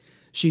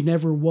 She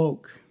never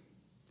woke.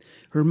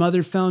 Her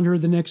mother found her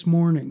the next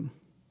morning.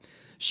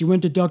 She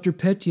went to Dr.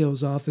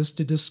 Petiot's office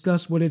to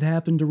discuss what had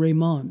happened to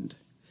Raymond.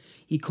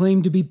 He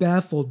claimed to be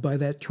baffled by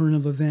that turn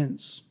of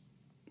events.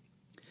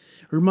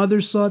 Her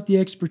mother sought the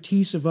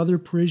expertise of other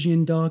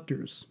Parisian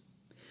doctors.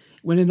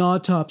 When an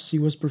autopsy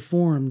was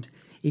performed,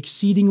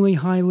 exceedingly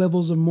high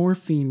levels of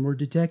morphine were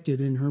detected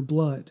in her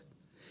blood.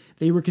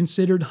 They were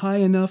considered high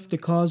enough to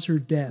cause her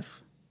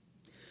death.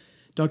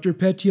 Dr.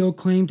 Petiot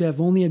claimed to have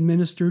only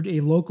administered a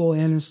local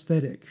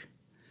anesthetic.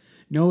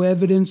 No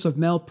evidence of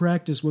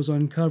malpractice was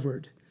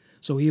uncovered,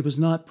 so he was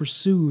not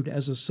pursued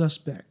as a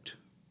suspect.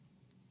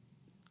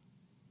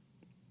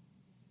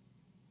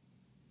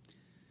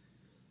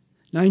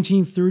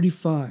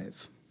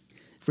 (1935).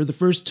 For the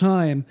first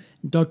time,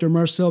 Dr.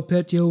 Marcel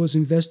Petiot was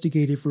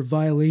investigated for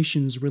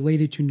violations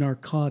related to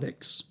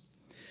narcotics.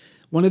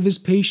 One of his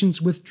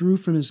patients withdrew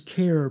from his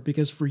care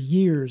because for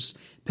years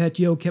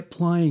Petiot kept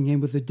plying him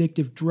with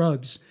addictive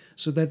drugs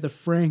so that the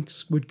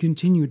francs would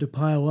continue to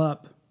pile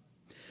up.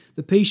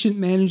 The patient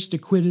managed to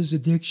quit his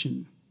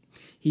addiction.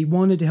 He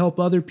wanted to help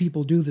other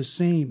people do the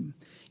same.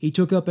 He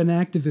took up an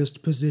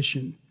activist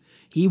position.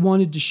 He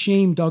wanted to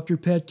shame Dr.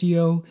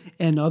 Petiot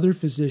and other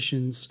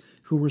physicians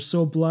who were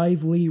so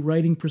blithely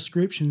writing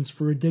prescriptions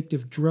for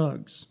addictive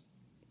drugs.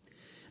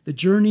 The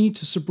journey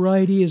to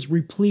sobriety is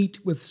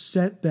replete with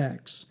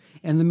setbacks,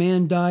 and the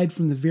man died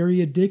from the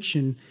very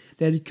addiction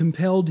that had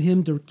compelled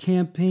him to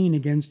campaign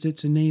against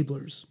its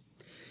enablers.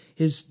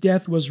 His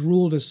death was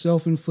ruled a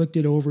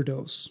self-inflicted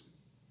overdose.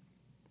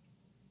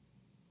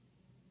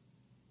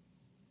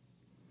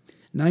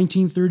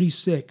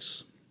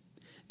 1936.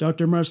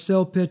 Dr.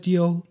 Marcel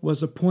Petiot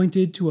was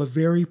appointed to a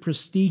very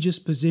prestigious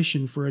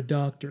position for a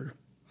doctor,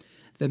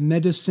 the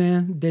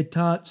Médecin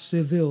d'État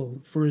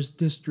Civil for his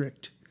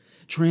district.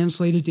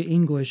 Translated to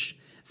English,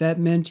 that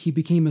meant he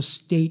became a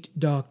state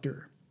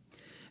doctor.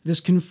 This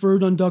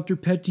conferred on Dr.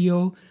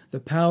 Petiot the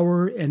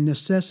power and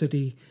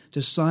necessity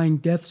to sign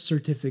death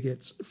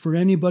certificates for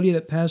anybody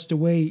that passed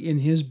away in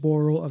his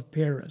borough of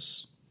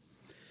Paris.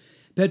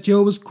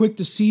 Petiot was quick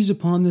to seize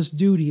upon this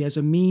duty as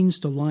a means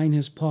to line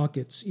his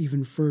pockets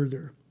even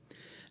further.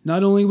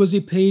 Not only was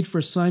he paid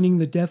for signing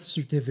the death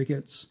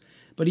certificates,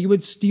 but he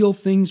would steal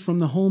things from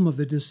the home of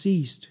the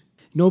deceased.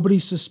 Nobody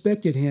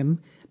suspected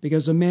him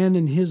because a man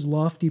in his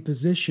lofty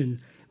position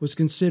was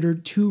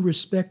considered too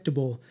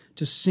respectable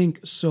to sink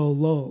so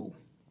low.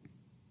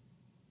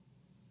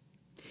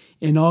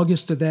 In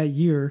August of that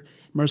year,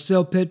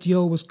 Marcel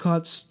Petiot was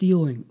caught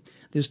stealing,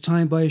 this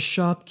time by a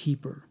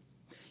shopkeeper.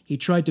 He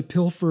tried to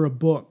pilfer a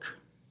book.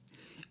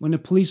 When a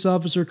police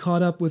officer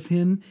caught up with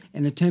him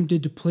and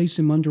attempted to place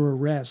him under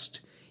arrest,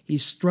 he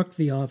struck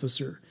the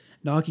officer,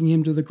 knocking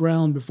him to the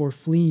ground before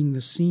fleeing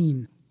the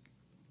scene.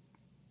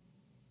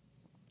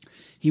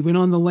 He went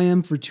on the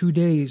lam for 2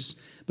 days,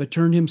 but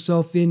turned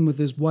himself in with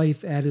his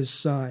wife at his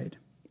side.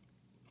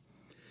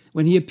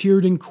 When he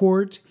appeared in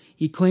court,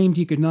 he claimed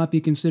he could not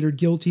be considered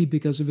guilty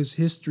because of his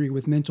history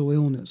with mental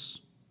illness.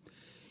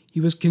 He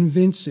was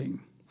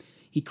convincing.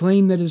 He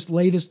claimed that his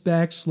latest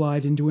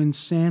backslide into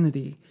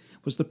insanity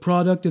was the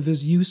product of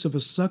his use of a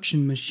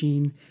suction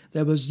machine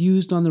that was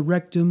used on the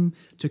rectum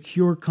to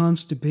cure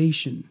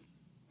constipation.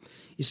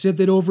 He said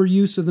that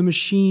overuse of the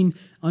machine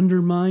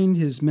undermined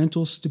his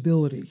mental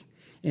stability,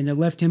 and it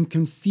left him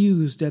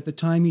confused at the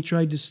time he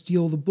tried to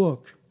steal the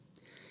book.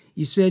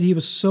 He said he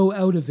was so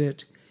out of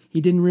it,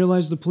 he didn't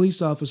realize the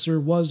police officer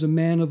was a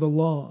man of the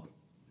law.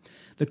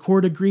 The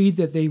court agreed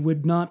that they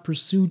would not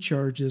pursue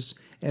charges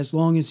as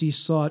long as he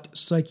sought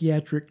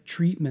psychiatric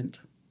treatment.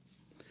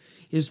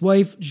 His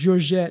wife,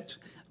 Georgette,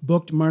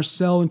 booked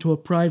Marcel into a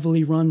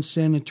privately run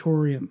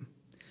sanatorium.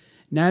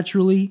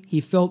 Naturally,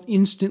 he felt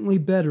instantly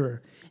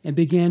better and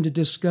began to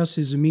discuss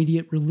his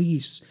immediate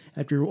release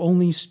after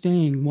only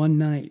staying 1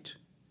 night.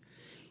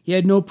 He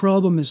had no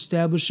problem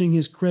establishing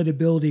his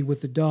credibility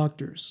with the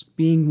doctors,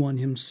 being one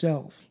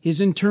himself. His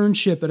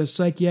internship at a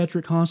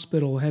psychiatric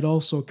hospital had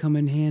also come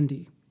in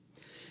handy.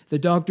 The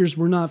doctors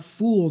were not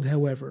fooled,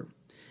 however.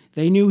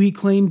 They knew he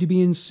claimed to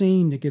be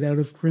insane to get out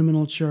of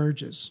criminal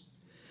charges.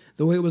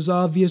 Though it was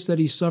obvious that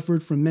he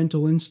suffered from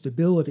mental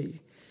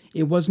instability,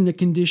 it wasn't a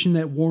condition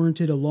that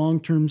warranted a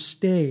long-term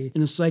stay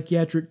in a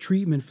psychiatric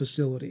treatment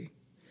facility.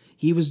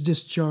 He was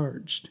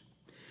discharged.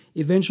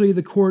 Eventually,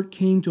 the court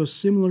came to a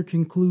similar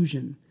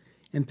conclusion,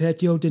 and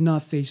Petiot did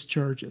not face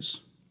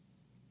charges.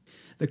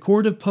 The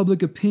court of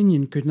public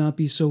opinion could not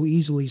be so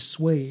easily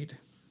swayed.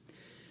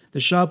 The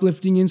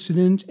shoplifting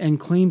incident and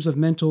claims of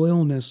mental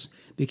illness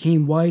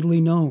became widely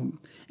known,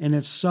 and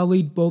it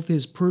sullied both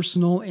his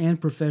personal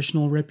and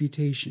professional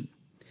reputation.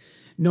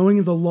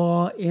 Knowing the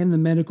law and the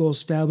medical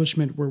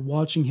establishment were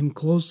watching him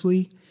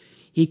closely,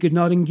 he could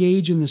not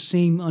engage in the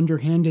same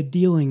underhanded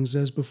dealings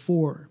as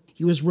before.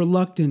 He was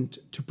reluctant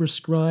to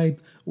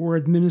prescribe or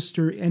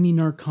administer any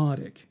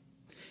narcotic.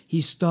 He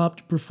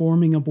stopped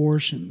performing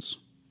abortions.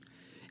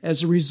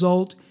 As a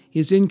result,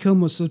 his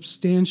income was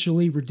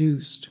substantially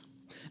reduced.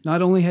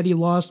 Not only had he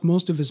lost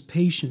most of his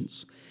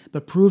patients,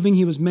 but proving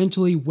he was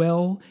mentally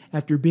well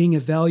after being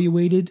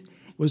evaluated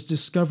was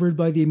discovered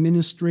by the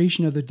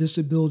administration of the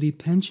Disability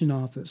Pension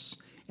Office,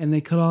 and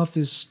they cut off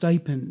his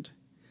stipend.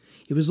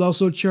 He was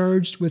also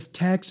charged with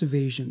tax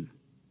evasion.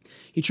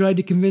 He tried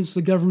to convince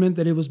the government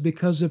that it was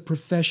because of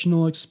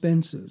professional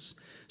expenses,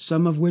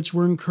 some of which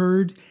were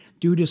incurred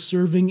due to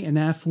serving an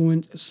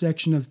affluent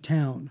section of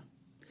town.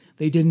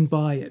 They didn't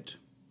buy it.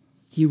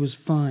 He was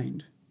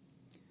fined.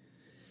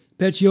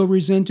 Petiot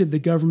resented the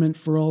government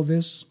for all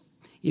this.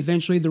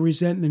 Eventually, the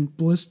resentment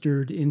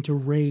blistered into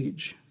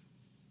rage.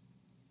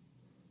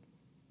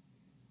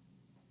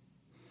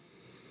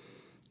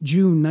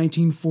 June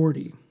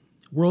 1940.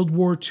 World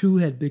War II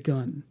had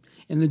begun,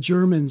 and the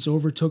Germans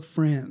overtook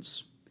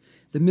France.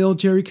 The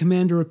military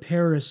commander of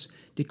Paris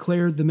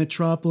declared the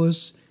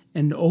metropolis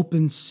an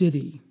open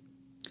city.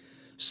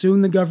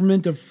 Soon the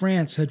government of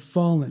France had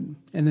fallen,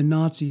 and the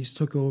Nazis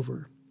took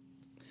over.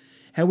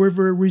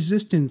 However,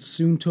 resistance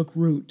soon took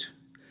root.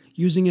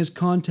 Using his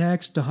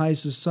contacts to high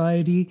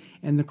society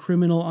and the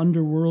criminal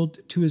underworld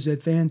to his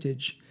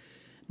advantage,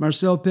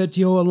 Marcel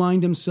Petiot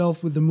aligned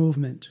himself with the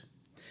movement.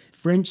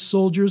 French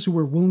soldiers who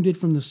were wounded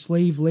from the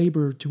slave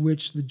labor to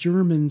which the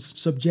Germans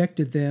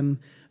subjected them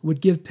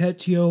would give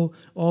Petiot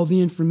all the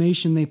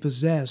information they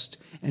possessed,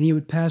 and he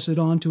would pass it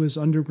on to his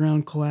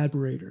underground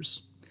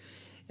collaborators.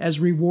 As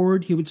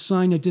reward, he would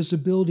sign a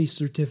disability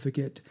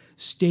certificate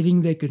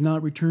stating they could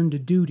not return to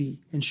duty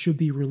and should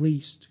be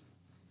released.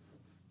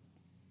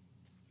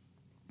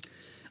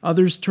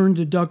 Others turned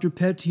to Dr.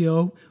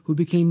 Petiot, who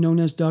became known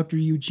as Dr.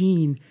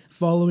 Eugene,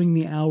 following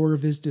the hour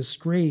of his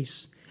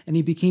disgrace, and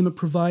he became a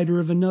provider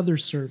of another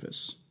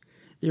service.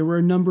 There were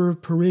a number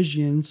of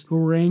Parisians who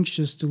were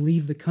anxious to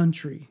leave the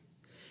country.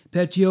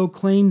 Petiot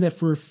claimed that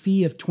for a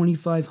fee of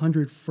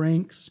 2,500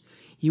 francs,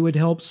 he would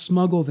help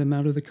smuggle them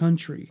out of the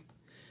country.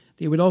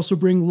 They would also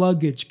bring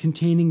luggage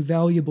containing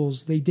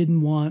valuables they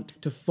didn't want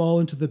to fall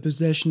into the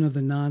possession of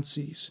the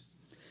Nazis.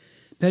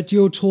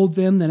 Petiot told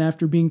them that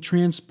after being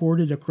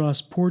transported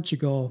across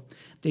Portugal,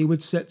 they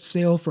would set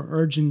sail for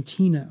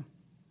Argentina.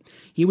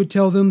 He would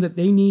tell them that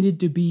they needed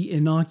to be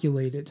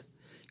inoculated,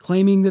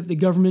 claiming that the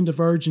government of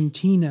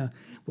Argentina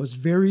was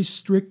very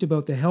strict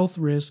about the health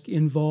risk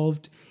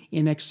involved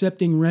in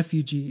accepting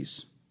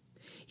refugees.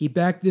 He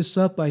backed this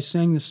up by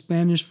saying the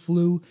Spanish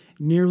flu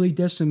nearly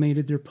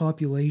decimated their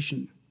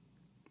population.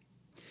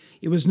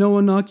 It was no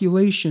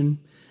inoculation,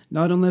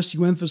 not unless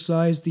you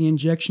emphasized the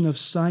injection of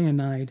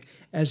cyanide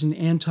as an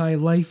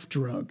anti-life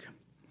drug.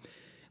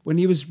 When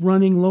he was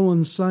running low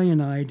on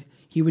cyanide,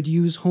 he would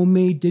use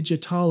homemade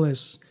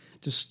digitalis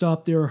to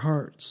stop their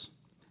hearts.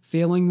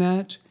 Failing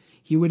that,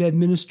 he would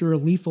administer a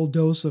lethal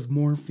dose of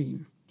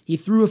morphine. He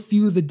threw a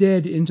few of the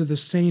dead into the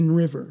Seine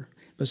River,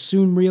 but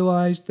soon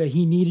realized that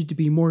he needed to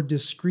be more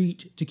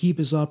discreet to keep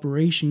his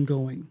operation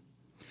going.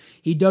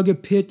 He dug a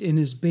pit in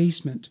his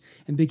basement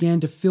and began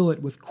to fill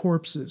it with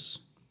corpses.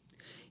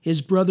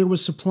 His brother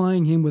was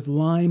supplying him with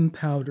lime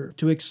powder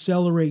to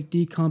accelerate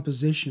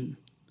decomposition.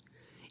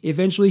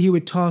 Eventually, he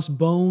would toss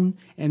bone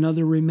and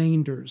other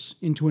remainders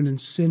into an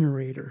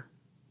incinerator.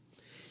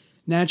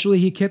 Naturally,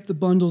 he kept the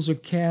bundles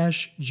of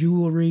cash,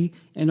 jewelry,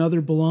 and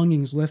other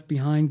belongings left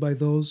behind by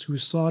those who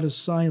sought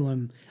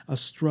asylum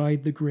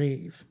astride the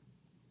grave.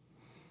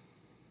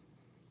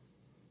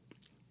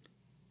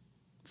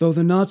 Though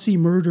the Nazi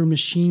murder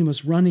machine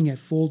was running at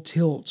full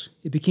tilt,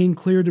 it became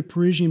clear to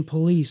Parisian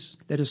police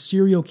that a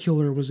serial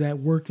killer was at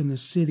work in the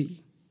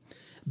city.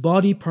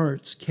 Body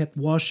parts kept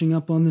washing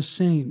up on the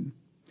Seine.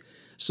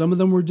 Some of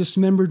them were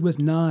dismembered with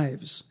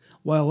knives,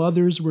 while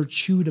others were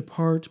chewed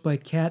apart by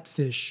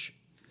catfish.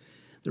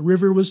 The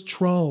river was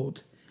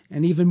trawled,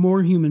 and even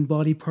more human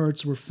body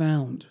parts were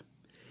found.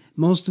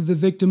 Most of the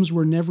victims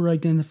were never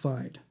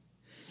identified.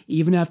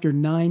 Even after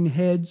 9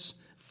 heads,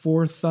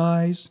 4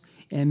 thighs,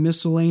 and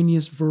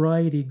miscellaneous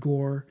variety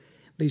gore,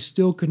 they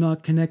still could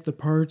not connect the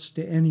parts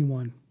to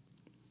anyone.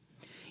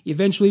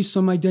 Eventually,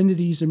 some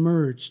identities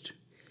emerged.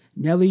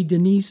 Nellie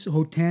Denise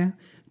Hautain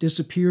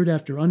disappeared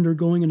after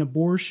undergoing an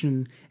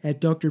abortion at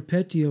Dr.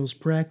 Petiot's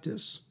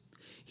practice.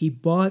 He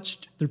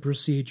botched the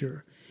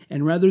procedure,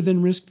 and rather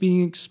than risk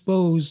being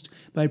exposed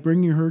by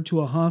bringing her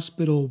to a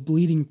hospital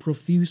bleeding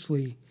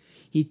profusely,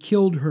 he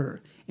killed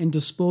her and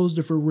disposed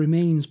of her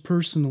remains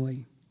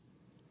personally.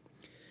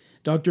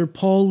 Dr.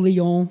 Paul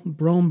Leon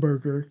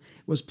Bromberger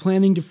was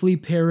planning to flee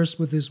Paris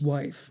with his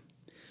wife.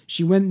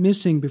 She went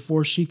missing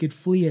before she could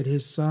flee at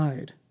his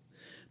side.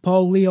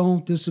 Paul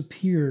Leon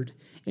disappeared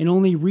and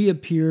only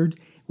reappeared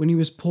when he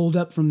was pulled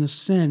up from the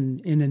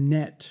Seine in a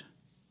net.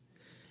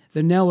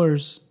 The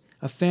Knellers,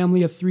 a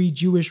family of 3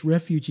 Jewish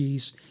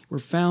refugees, were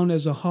found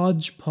as a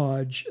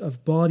hodgepodge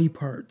of body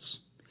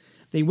parts.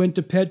 They went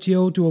to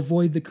Petiot to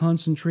avoid the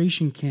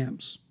concentration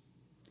camps.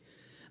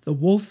 The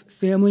Wolf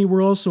family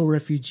were also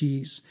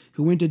refugees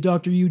who went to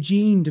Dr.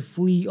 Eugene to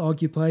flee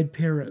occupied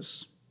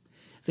Paris.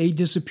 They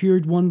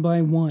disappeared one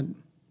by one.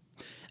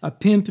 A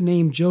pimp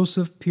named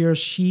Joseph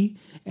Pierre-Chi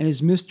and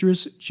his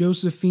mistress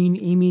Josephine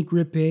Amy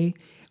Grippe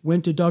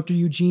went to Dr.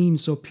 Eugene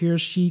so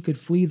Pierre-Chi could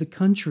flee the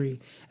country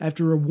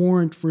after a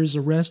warrant for his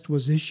arrest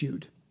was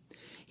issued.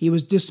 He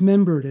was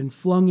dismembered and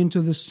flung into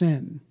the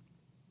Seine.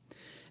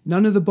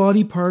 None of the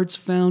body parts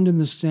found in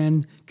the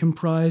Seine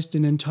comprised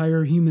an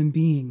entire human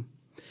being.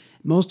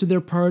 Most of their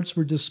parts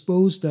were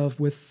disposed of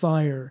with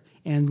fire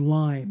and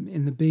lime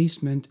in the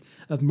basement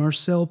of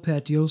Marcel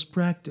Petiot's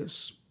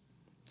practice.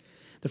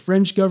 The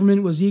French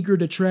government was eager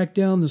to track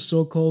down the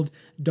so-called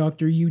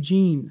Dr.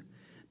 Eugene,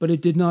 but it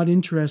did not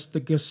interest the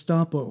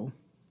Gestapo.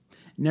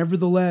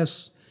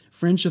 Nevertheless,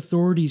 French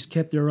authorities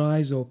kept their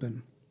eyes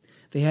open.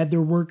 They had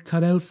their work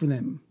cut out for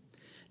them.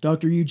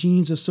 Dr.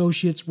 Eugene's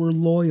associates were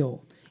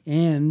loyal,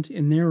 and,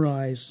 in their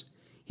eyes,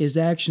 his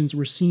actions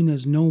were seen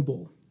as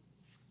noble.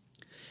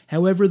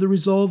 However, the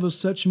resolve of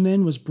such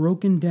men was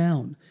broken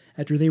down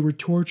after they were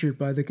tortured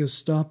by the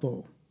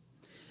Gestapo.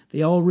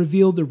 They all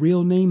revealed the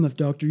real name of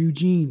Dr.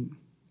 Eugene,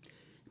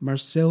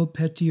 Marcel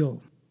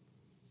Petiot.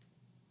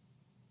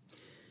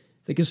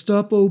 The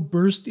Gestapo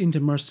burst into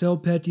Marcel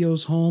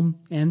Petiot's home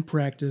and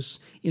practice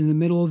in the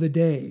middle of the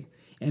day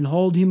and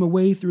hauled him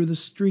away through the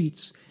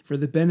streets for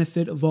the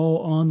benefit of all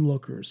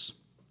onlookers.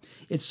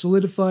 It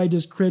solidified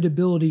his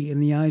credibility in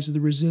the eyes of the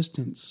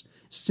resistance,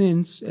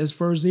 since, as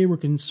far as they were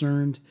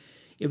concerned,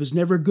 it was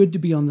never good to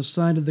be on the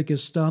side of the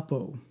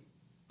Gestapo.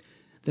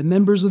 The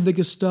members of the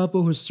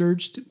Gestapo who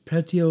searched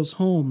Petiot's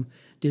home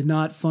did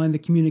not find the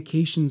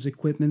communications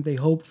equipment they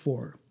hoped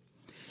for.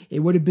 It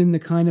would have been the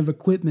kind of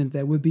equipment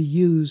that would be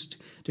used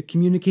to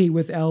communicate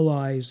with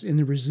allies in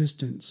the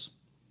resistance.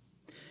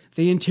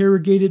 They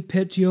interrogated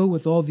Petiot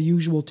with all the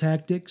usual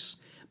tactics,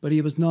 but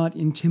he was not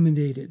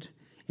intimidated,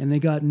 and they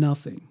got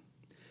nothing.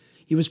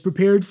 He was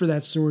prepared for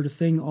that sort of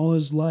thing all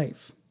his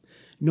life.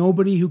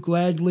 Nobody who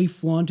gladly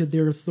flaunted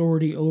their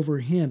authority over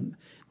him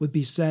would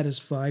be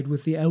satisfied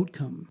with the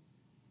outcome.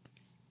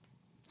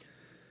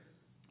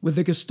 With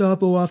the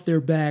Gestapo off their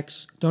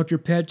backs, Dr.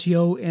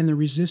 Petiot and the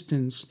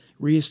resistance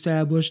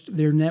re-established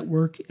their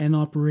network and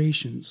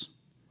operations.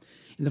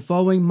 In the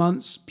following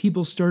months,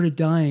 people started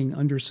dying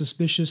under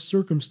suspicious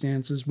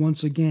circumstances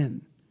once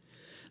again.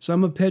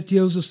 Some of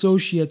Petiot's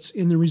associates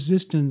in the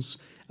resistance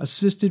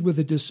assisted with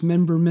the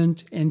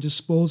dismemberment and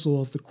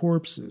disposal of the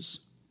corpses.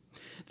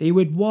 They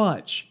would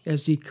watch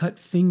as he cut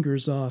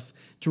fingers off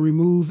to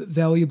remove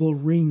valuable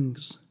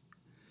rings.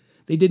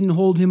 They didn't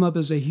hold him up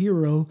as a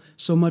hero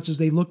so much as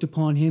they looked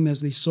upon him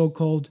as the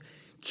so-called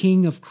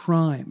king of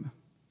crime.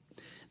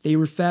 They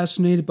were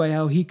fascinated by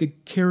how he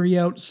could carry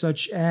out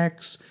such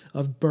acts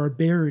of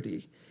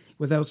barbarity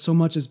without so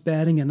much as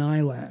batting an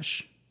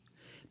eyelash.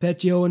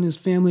 Petiot and his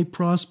family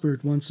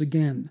prospered once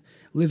again,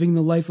 living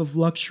the life of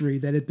luxury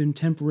that had been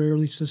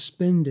temporarily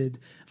suspended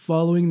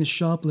following the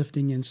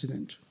shoplifting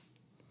incident.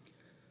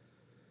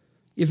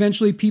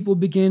 Eventually, people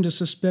began to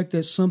suspect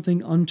that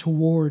something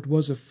untoward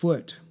was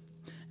afoot.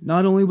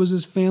 Not only was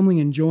his family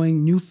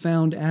enjoying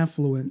newfound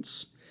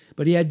affluence,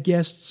 but he had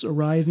guests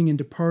arriving and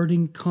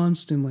departing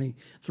constantly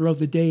throughout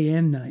the day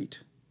and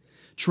night.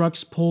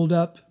 Trucks pulled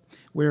up,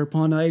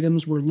 whereupon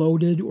items were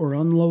loaded or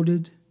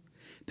unloaded.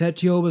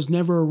 Petiot was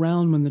never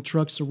around when the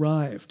trucks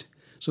arrived,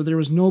 so there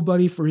was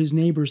nobody for his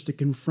neighbors to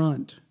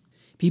confront.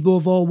 People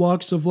of all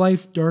walks of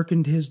life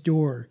darkened his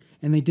door,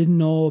 and they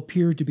didn't all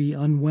appear to be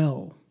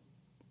unwell.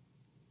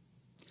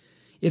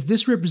 If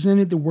this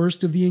represented the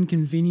worst of the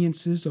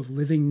inconveniences of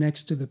living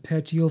next to the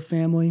Petiot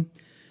family,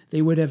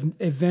 they would have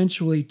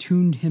eventually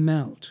tuned him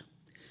out.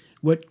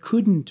 What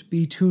couldn't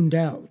be tuned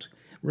out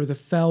were the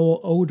foul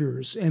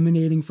odors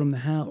emanating from the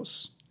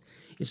house.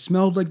 It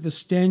smelled like the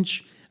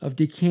stench of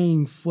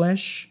decaying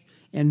flesh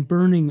and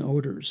burning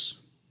odors.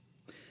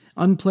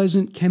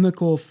 Unpleasant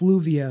chemical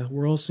effluvia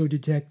were also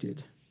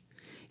detected.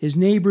 His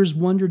neighbors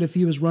wondered if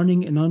he was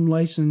running an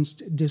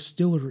unlicensed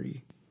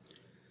distillery.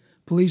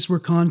 Police were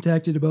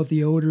contacted about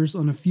the odors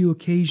on a few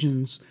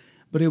occasions,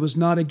 but it was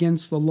not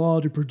against the law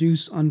to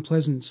produce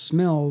unpleasant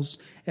smells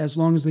as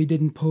long as they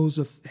didn't pose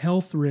a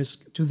health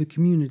risk to the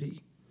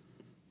community.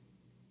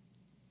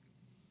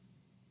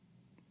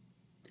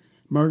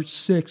 March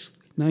 6,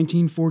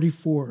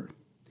 1944.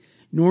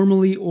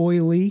 Normally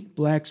oily,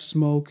 black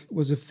smoke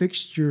was a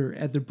fixture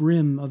at the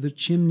brim of the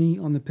chimney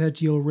on the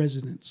Petiot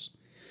residence.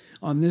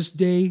 On this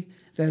day,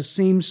 that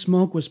same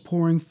smoke was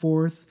pouring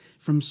forth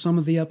from some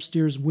of the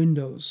upstairs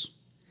windows.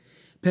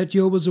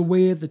 Petiot was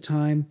away at the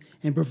time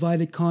and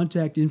provided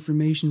contact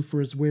information for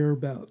his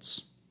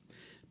whereabouts.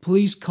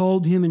 Police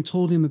called him and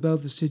told him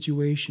about the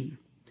situation.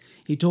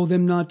 He told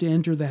them not to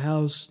enter the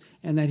house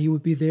and that he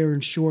would be there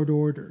in short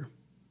order.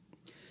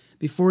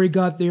 Before he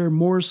got there,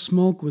 more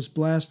smoke was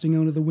blasting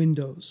out of the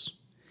windows.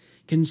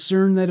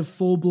 Concerned that a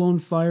full-blown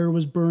fire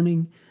was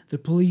burning, the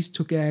police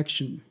took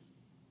action.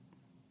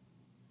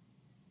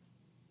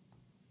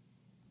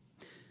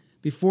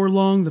 Before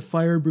long, the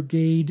fire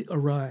brigade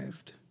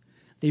arrived.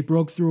 They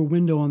broke through a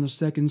window on the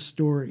second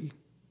story.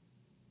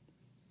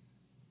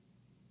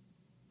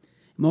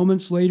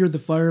 Moments later, the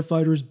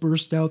firefighters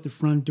burst out the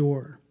front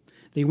door.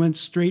 They went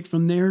straight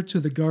from there to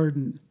the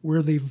garden,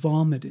 where they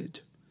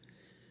vomited.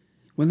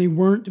 When they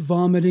weren't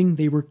vomiting,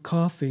 they were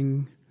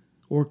coughing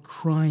or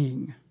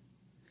crying.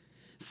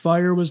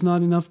 Fire was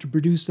not enough to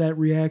produce that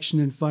reaction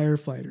in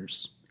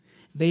firefighters.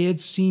 They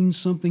had seen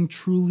something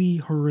truly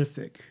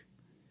horrific.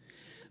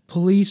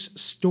 Police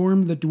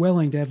stormed the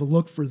dwelling to have a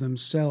look for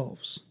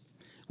themselves.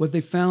 What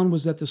they found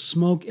was that the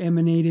smoke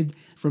emanated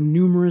from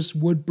numerous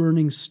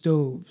wood-burning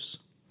stoves.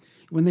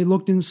 When they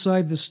looked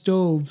inside the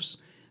stoves,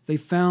 they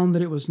found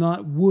that it was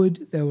not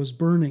wood that was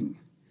burning.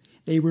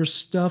 They were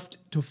stuffed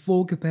to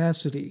full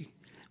capacity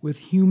with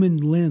human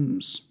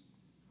limbs.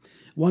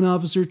 One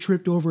officer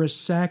tripped over a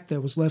sack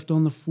that was left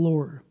on the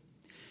floor.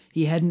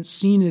 He hadn't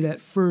seen it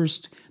at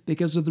first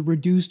because of the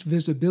reduced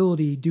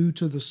visibility due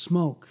to the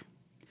smoke.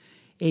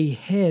 A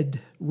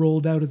head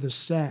rolled out of the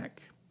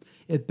sack.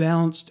 It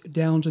bounced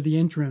down to the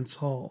entrance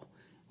hall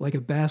like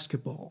a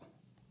basketball.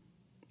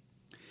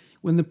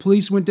 When the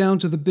police went down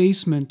to the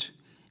basement,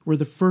 where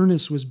the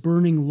furnace was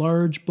burning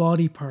large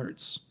body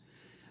parts,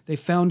 they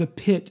found a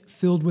pit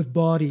filled with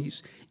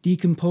bodies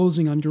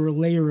decomposing under a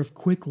layer of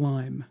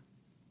quicklime.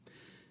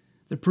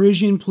 The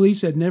Parisian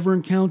police had never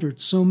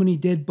encountered so many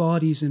dead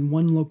bodies in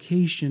one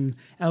location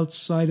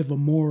outside of a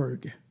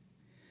morgue.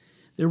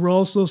 There were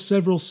also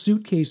several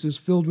suitcases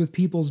filled with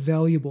people's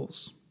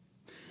valuables.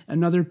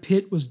 Another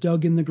pit was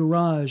dug in the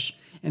garage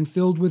and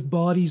filled with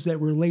bodies that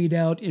were laid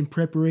out in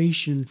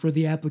preparation for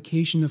the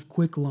application of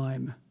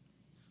quicklime.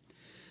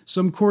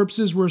 Some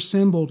corpses were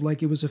assembled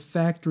like it was a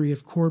factory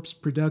of corpse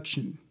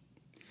production.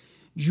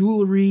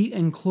 Jewelry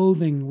and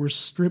clothing were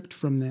stripped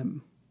from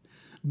them.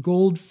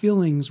 Gold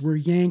fillings were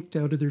yanked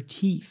out of their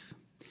teeth.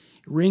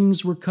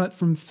 Rings were cut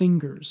from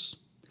fingers.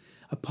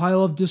 A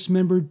pile of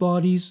dismembered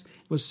bodies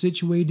was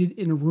situated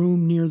in a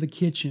room near the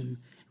kitchen,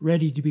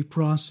 ready to be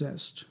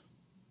processed.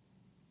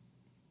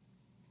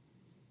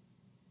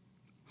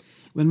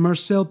 When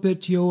Marcel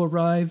Petiot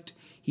arrived,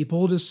 he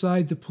pulled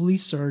aside the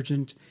police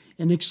sergeant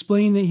and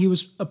explained that he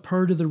was a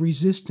part of the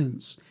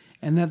resistance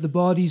and that the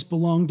bodies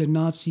belonged to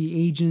Nazi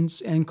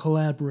agents and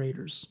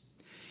collaborators.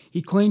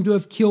 He claimed to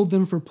have killed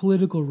them for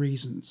political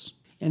reasons,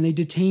 and they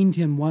detained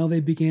him while they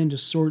began to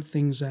sort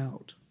things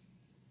out.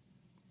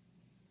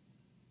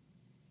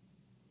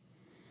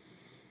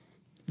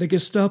 The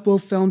Gestapo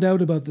found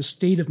out about the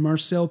state of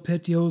Marcel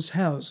Petiot's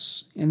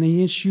house, and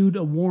they issued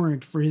a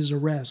warrant for his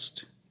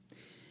arrest.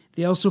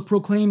 They also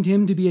proclaimed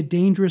him to be a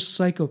dangerous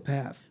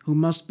psychopath who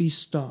must be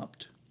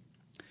stopped.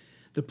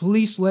 The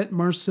police let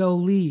Marcel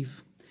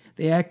leave.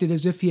 They acted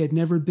as if he had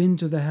never been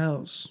to the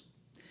house.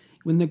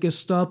 When the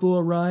Gestapo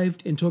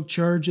arrived and took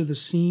charge of the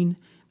scene,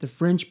 the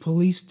French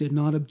police did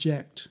not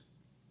object.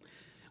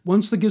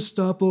 Once the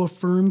Gestapo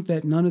affirmed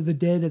that none of the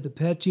dead at the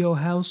Petiot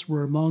house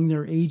were among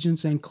their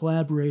agents and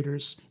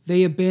collaborators,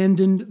 they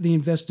abandoned the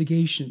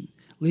investigation,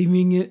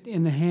 leaving it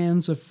in the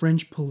hands of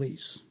French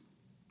police.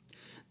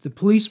 The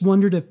police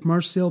wondered if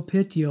Marcel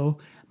Petiot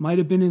might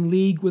have been in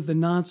league with the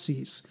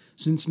Nazis,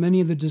 since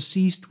many of the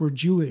deceased were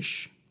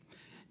Jewish.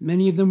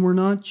 Many of them were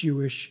not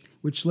Jewish,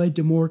 which led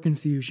to more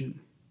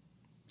confusion.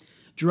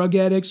 Drug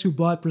addicts who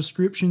bought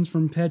prescriptions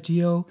from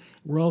Petiot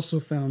were also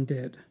found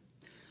dead.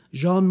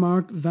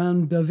 Jean-Marc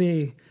Van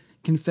Bavay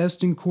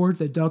confessed in court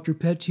that Dr.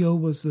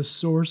 Petiot was the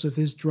source of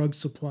his drug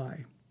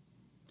supply.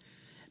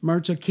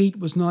 Marta Kate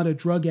was not a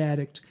drug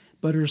addict,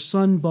 but her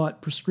son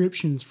bought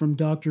prescriptions from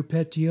Dr.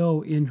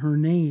 Petiot in her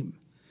name.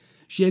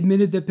 She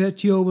admitted that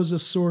Petiot was the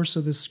source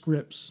of the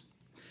scripts.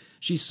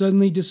 She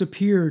suddenly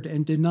disappeared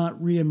and did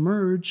not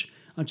re-emerge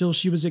until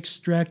she was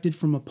extracted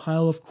from a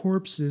pile of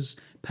corpses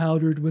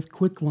powdered with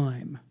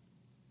quicklime.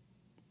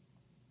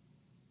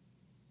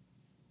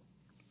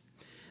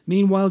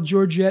 Meanwhile,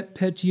 Georgette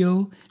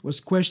Petiot was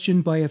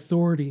questioned by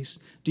authorities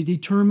to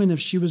determine if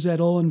she was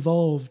at all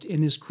involved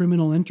in his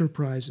criminal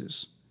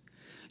enterprises.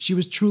 She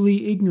was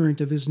truly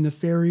ignorant of his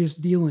nefarious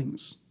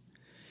dealings.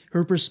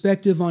 Her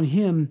perspective on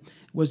him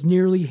was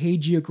nearly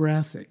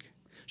hagiographic.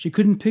 She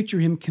couldn't picture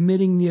him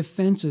committing the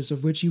offenses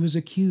of which he was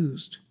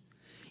accused.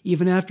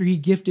 Even after he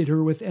gifted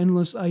her with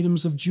endless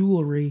items of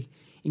jewelry,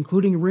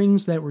 including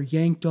rings that were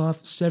yanked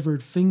off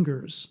severed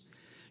fingers,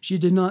 she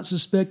did not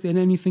suspect that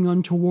anything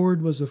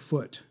untoward was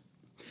afoot.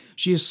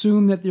 She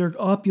assumed that their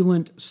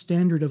opulent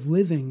standard of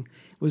living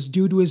was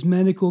due to his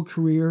medical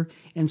career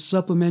and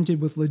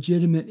supplemented with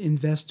legitimate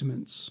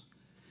investments.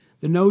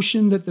 The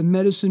notion that the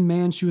medicine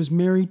man she was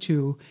married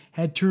to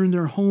had turned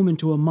their home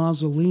into a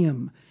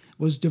mausoleum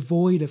was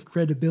devoid of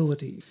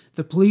credibility.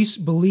 The police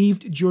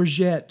believed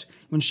Georgette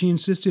when she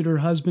insisted her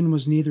husband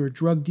was neither a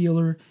drug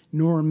dealer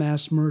nor a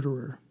mass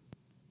murderer.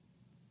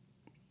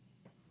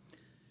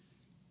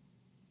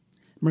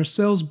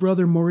 Marcel's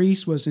brother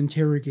Maurice was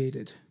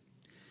interrogated.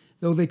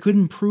 Though they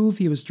couldn't prove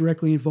he was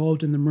directly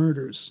involved in the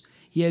murders,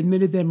 he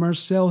admitted that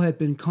Marcel had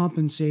been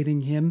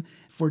compensating him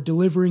for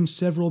delivering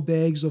several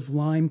bags of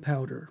lime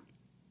powder.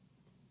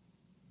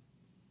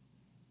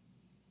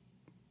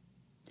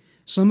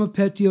 Some of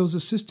Petiot's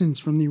assistants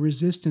from the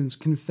resistance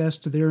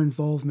confessed to their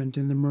involvement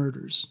in the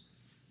murders.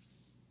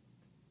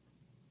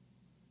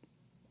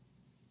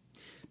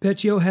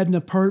 Petiot had an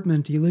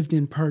apartment he lived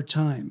in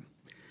part-time.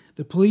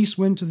 The police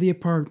went to the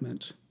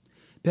apartment.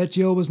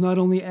 Petiot was not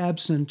only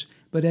absent,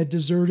 but had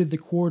deserted the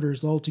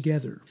quarters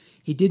altogether.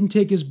 He didn't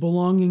take his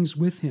belongings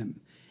with him,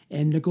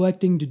 and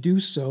neglecting to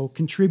do so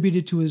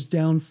contributed to his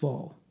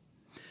downfall.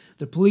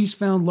 The police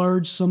found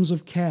large sums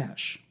of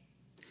cash.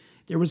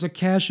 There was a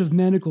cache of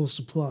medical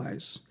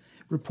supplies,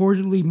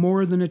 reportedly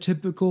more than a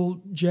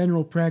typical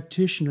general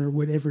practitioner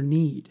would ever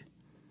need.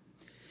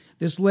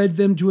 This led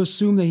them to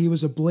assume that he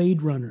was a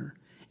Blade Runner,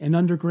 an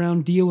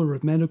underground dealer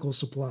of medical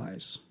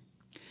supplies.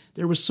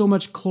 There was so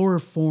much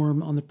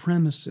chloroform on the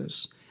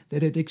premises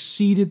that it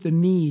exceeded the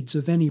needs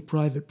of any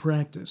private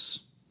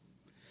practice.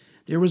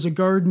 There was a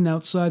garden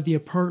outside the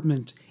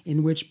apartment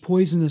in which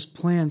poisonous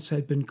plants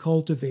had been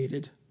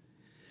cultivated.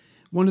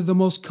 One of the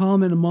most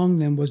common among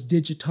them was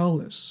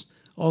digitalis,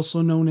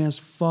 also known as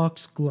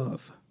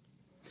foxglove.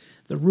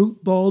 The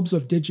root bulbs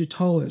of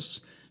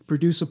digitalis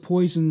produce a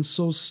poison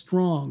so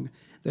strong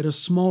that a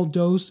small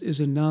dose is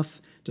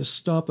enough to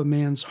stop a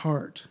man's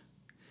heart.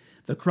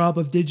 The crop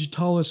of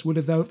digitalis would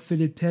have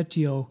outfitted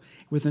Petiot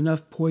with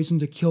enough poison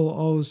to kill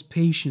all his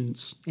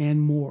patients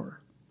and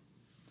more.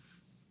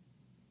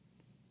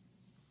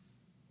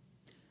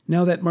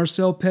 Now that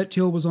Marcel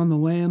Petiot was on the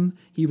lam,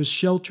 he was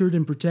sheltered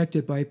and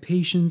protected by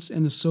patients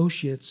and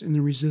associates in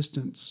the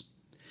resistance.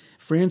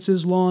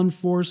 France's law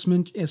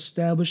enforcement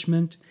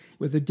establishment,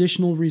 with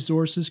additional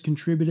resources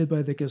contributed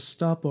by the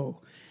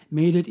Gestapo,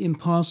 made it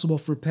impossible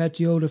for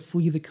Petiot to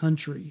flee the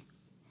country.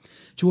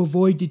 To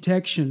avoid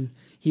detection,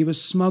 he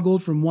was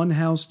smuggled from one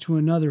house to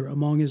another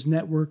among his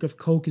network of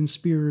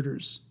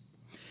co-conspirators.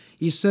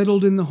 He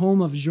settled in the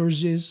home of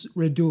Georges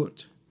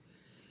Redoute.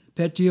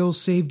 Petiot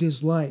saved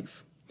his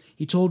life.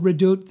 He told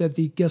Redoute that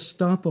the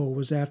Gestapo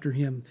was after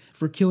him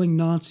for killing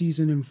Nazis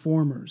and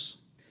informers.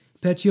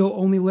 Petiot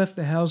only left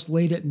the house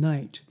late at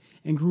night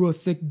and grew a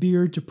thick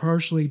beard to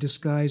partially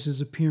disguise his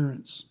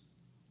appearance.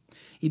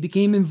 He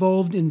became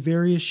involved in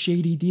various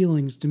shady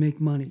dealings to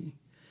make money.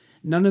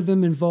 None of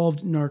them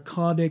involved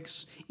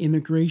narcotics,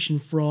 immigration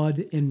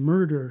fraud, and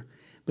murder,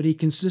 but he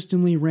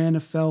consistently ran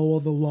afoul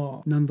of the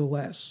law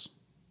nonetheless.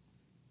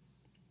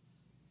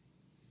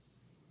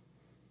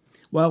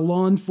 While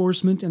law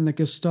enforcement and the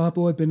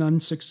Gestapo had been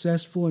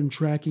unsuccessful in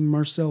tracking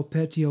Marcel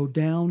Petiot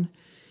down,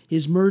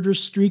 his murder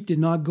streak did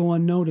not go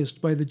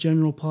unnoticed by the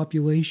general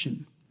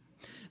population.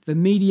 The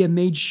media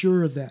made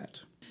sure of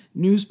that.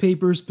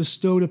 Newspapers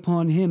bestowed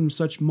upon him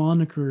such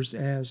monikers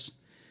as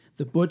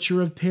the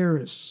Butcher of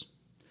Paris,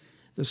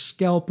 the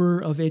Scalper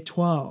of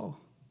Étoile,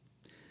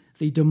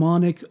 the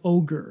Demonic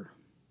Ogre,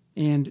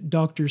 and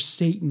Dr.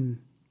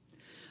 Satan.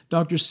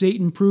 Dr.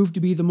 Satan proved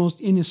to be the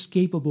most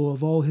inescapable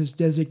of all his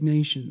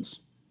designations.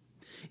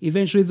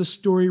 Eventually, the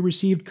story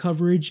received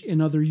coverage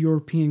in other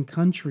European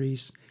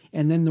countries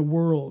and then the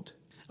world.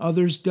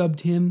 Others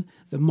dubbed him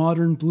the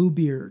Modern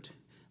Bluebeard,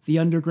 the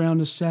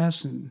Underground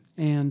Assassin,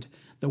 and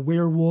the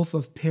Werewolf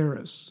of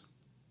Paris.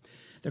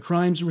 The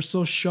crimes were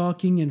so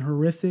shocking and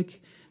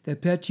horrific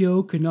that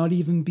Petiot could not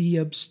even be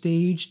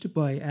upstaged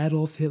by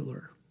Adolf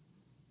Hitler.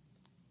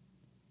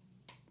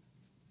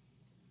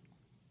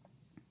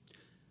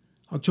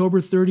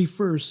 October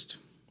 31st,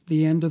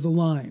 the end of the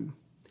line.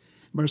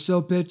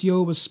 Marcel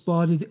Petiot was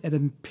spotted at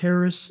a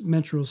Paris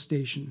metro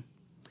station.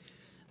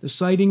 The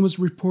sighting was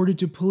reported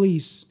to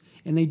police,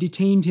 and they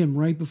detained him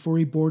right before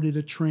he boarded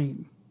a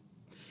train.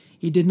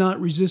 He did not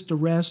resist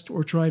arrest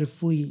or try to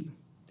flee.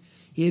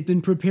 He had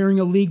been preparing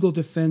a legal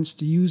defense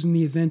to use in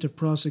the event of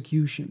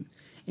prosecution,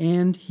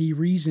 and, he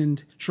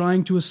reasoned,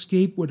 trying to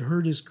escape would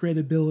hurt his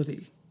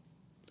credibility.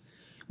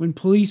 When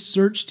police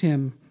searched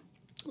him,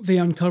 they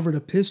uncovered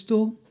a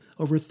pistol,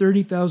 over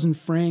 30,000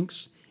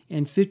 francs,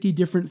 and 50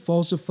 different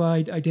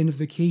falsified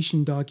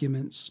identification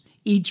documents,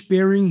 each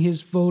bearing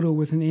his photo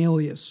with an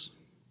alias.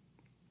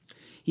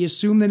 He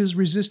assumed that his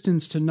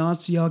resistance to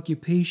Nazi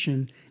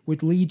occupation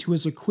would lead to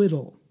his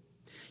acquittal.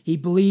 He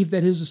believed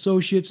that his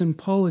associates in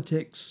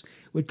politics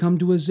would come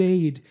to his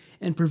aid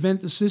and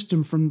prevent the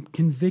system from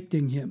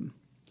convicting him.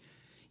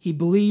 He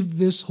believed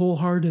this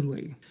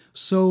wholeheartedly.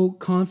 So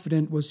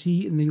confident was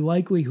he in the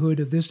likelihood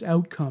of this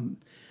outcome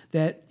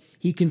that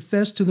he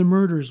confessed to the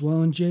murders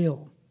while in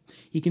jail.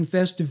 He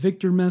confessed to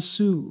Victor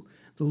Massou,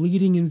 the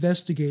leading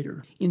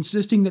investigator,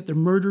 insisting that the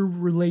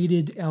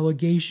murder-related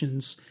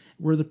allegations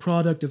were the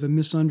product of a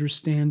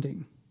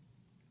misunderstanding.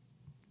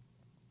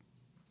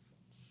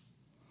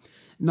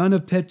 None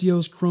of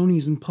Petio's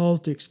cronies in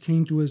politics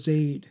came to his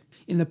aid.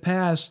 In the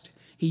past,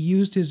 he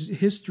used his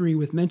history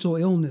with mental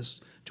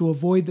illness to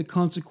avoid the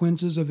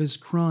consequences of his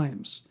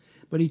crimes,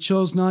 but he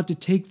chose not to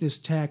take this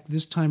tack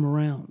this time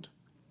around.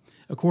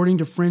 According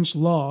to French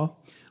law,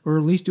 or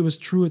at least it was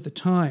true at the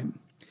time,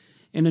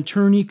 an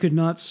attorney could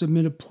not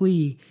submit a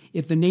plea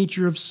if the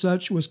nature of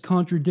such was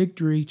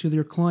contradictory to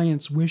their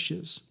client's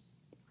wishes.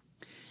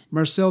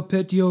 Marcel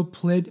Petiot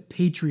pled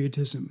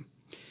patriotism.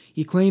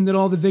 He claimed that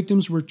all the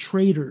victims were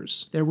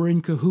traitors that were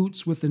in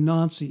cahoots with the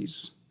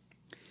Nazis.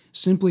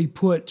 Simply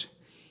put,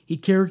 he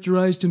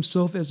characterized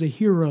himself as a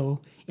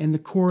hero and the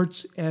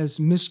courts as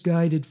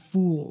misguided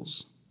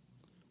fools.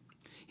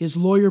 His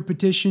lawyer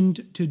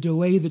petitioned to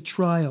delay the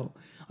trial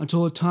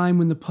until a time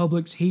when the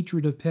public's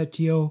hatred of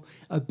Petiot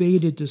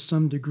abated to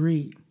some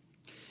degree.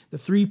 The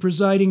three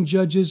presiding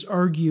judges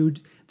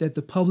argued that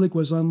the public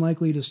was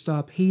unlikely to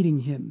stop hating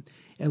him,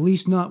 at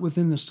least not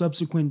within the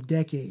subsequent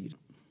decade.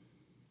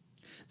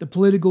 The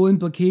political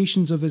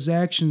implications of his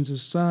actions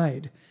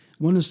aside,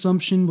 one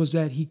assumption was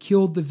that he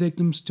killed the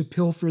victims to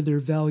pilfer their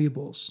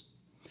valuables.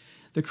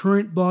 The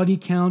current body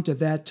count at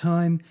that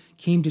time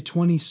came to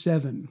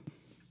 27.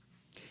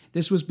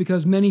 This was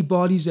because many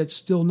bodies had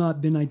still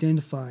not been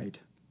identified.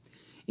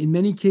 In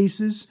many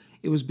cases,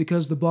 it was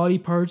because the body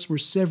parts were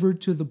severed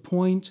to the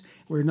point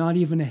where not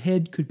even a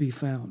head could be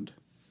found.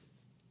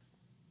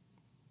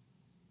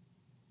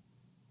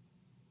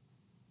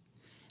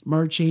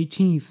 March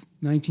 18,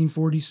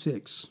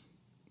 1946.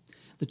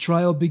 The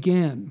trial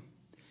began.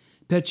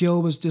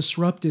 Petiot was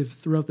disruptive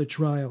throughout the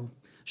trial,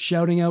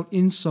 shouting out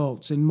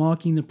insults and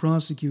mocking the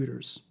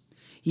prosecutors.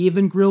 He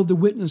even grilled the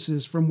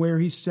witnesses from where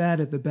he sat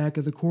at the back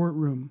of the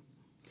courtroom.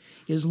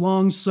 His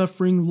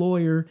long-suffering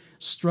lawyer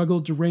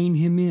struggled to rein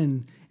him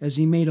in as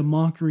he made a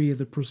mockery of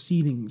the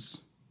proceedings.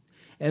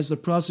 As the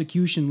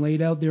prosecution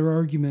laid out their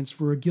arguments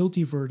for a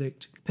guilty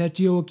verdict,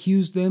 Petiot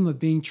accused them of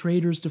being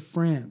traitors to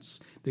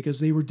France because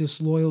they were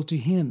disloyal to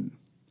him.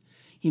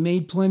 He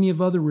made plenty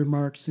of other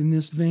remarks in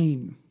this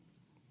vein.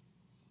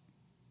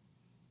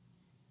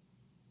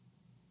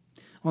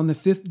 On the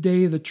fifth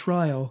day of the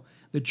trial,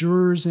 the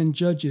jurors and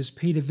judges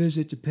paid a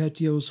visit to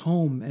Petiot's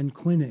home and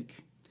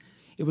clinic.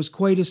 It was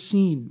quite a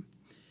scene.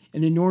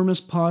 An enormous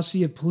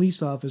posse of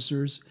police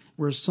officers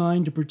were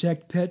assigned to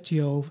protect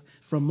Petiot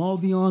from all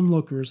the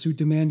onlookers who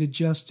demanded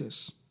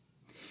justice.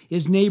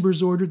 His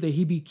neighbors ordered that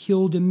he be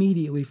killed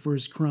immediately for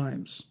his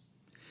crimes.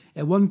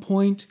 At one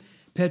point,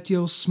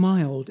 Petiot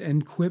smiled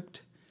and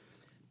quipped,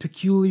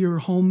 "Peculiar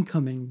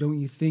homecoming, don't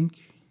you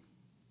think?"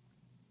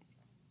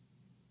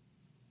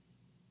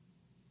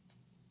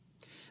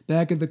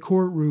 Back at the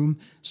courtroom,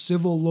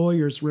 civil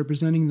lawyers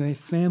representing the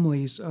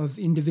families of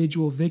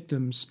individual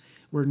victims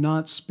were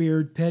not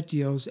spared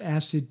Petiot's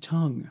acid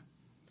tongue.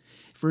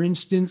 For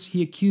instance,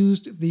 he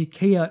accused the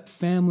Kayat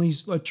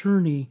family's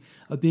attorney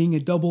of being a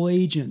double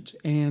agent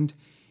and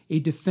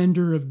a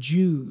defender of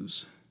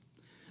Jews.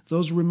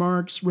 Those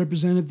remarks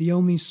represented the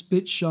only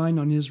spit shine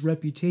on his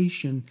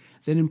reputation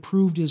that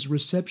improved his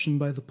reception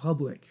by the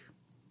public.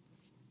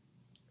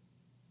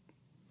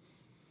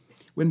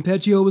 When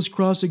Petiot was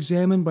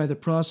cross-examined by the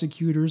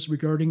prosecutors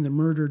regarding the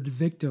murdered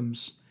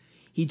victims,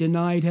 he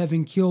denied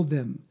having killed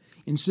them,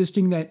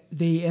 insisting that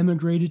they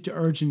emigrated to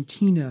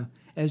Argentina,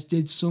 as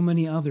did so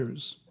many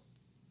others.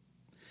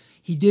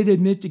 He did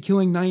admit to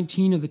killing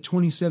 19 of the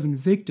 27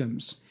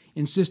 victims,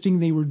 insisting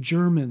they were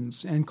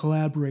Germans and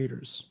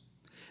collaborators.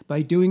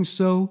 By doing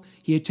so,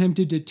 he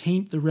attempted to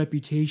taint the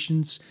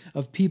reputations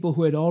of people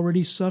who had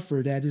already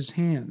suffered at his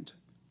hand.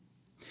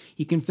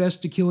 He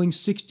confessed to killing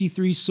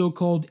 63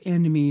 so-called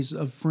enemies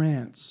of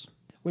France.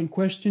 When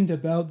questioned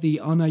about the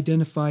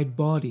unidentified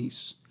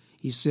bodies,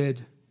 he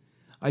said,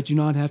 "I do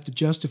not have to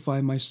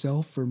justify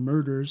myself for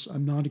murders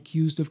I'm not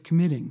accused of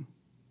committing."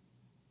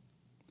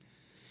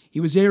 He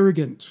was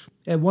arrogant.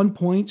 At one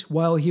point,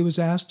 while he was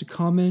asked to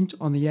comment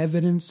on the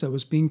evidence that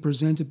was being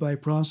presented by a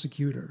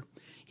prosecutor,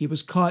 he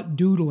was caught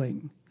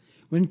doodling.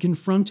 When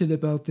confronted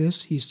about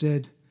this, he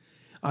said,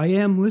 "I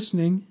am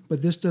listening,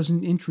 but this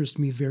doesn't interest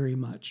me very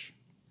much."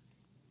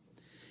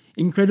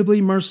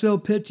 Incredibly, Marcel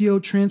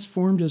Petiot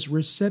transformed his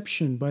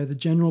reception by the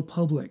general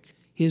public.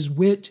 His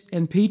wit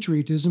and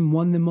patriotism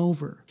won them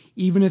over,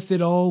 even if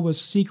it all was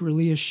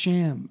secretly a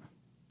sham.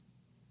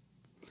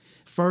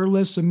 Far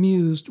less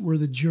amused were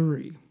the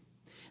jury.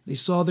 They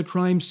saw the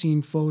crime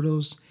scene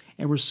photos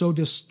and were so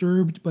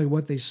disturbed by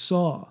what they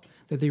saw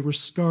that they were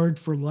scarred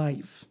for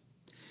life.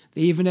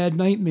 They even had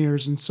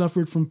nightmares and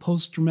suffered from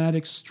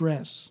post-traumatic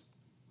stress.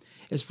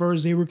 As far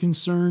as they were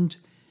concerned,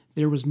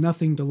 there was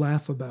nothing to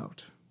laugh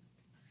about.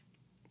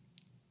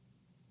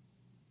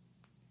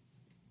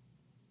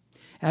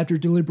 After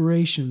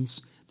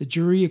deliberations, the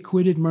jury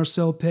acquitted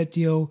Marcel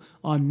Petiot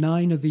on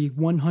 9 of the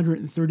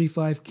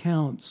 135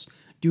 counts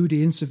due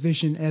to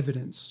insufficient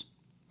evidence.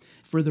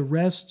 For the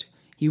rest,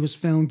 he was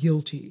found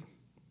guilty.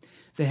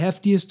 The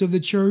heftiest of the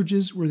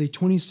charges were the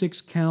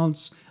 26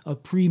 counts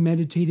of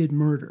premeditated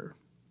murder.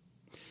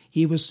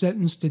 He was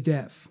sentenced to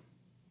death.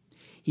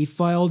 He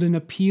filed an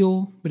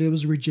appeal, but it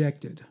was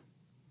rejected.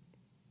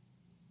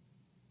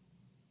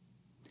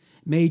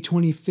 May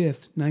 25,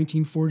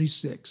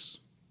 1946.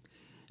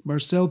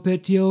 Marcel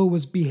Petiot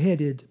was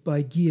beheaded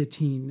by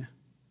guillotine.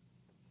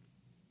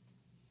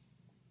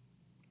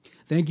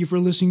 Thank you for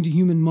listening to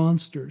Human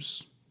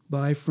Monsters.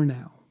 Bye for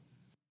now.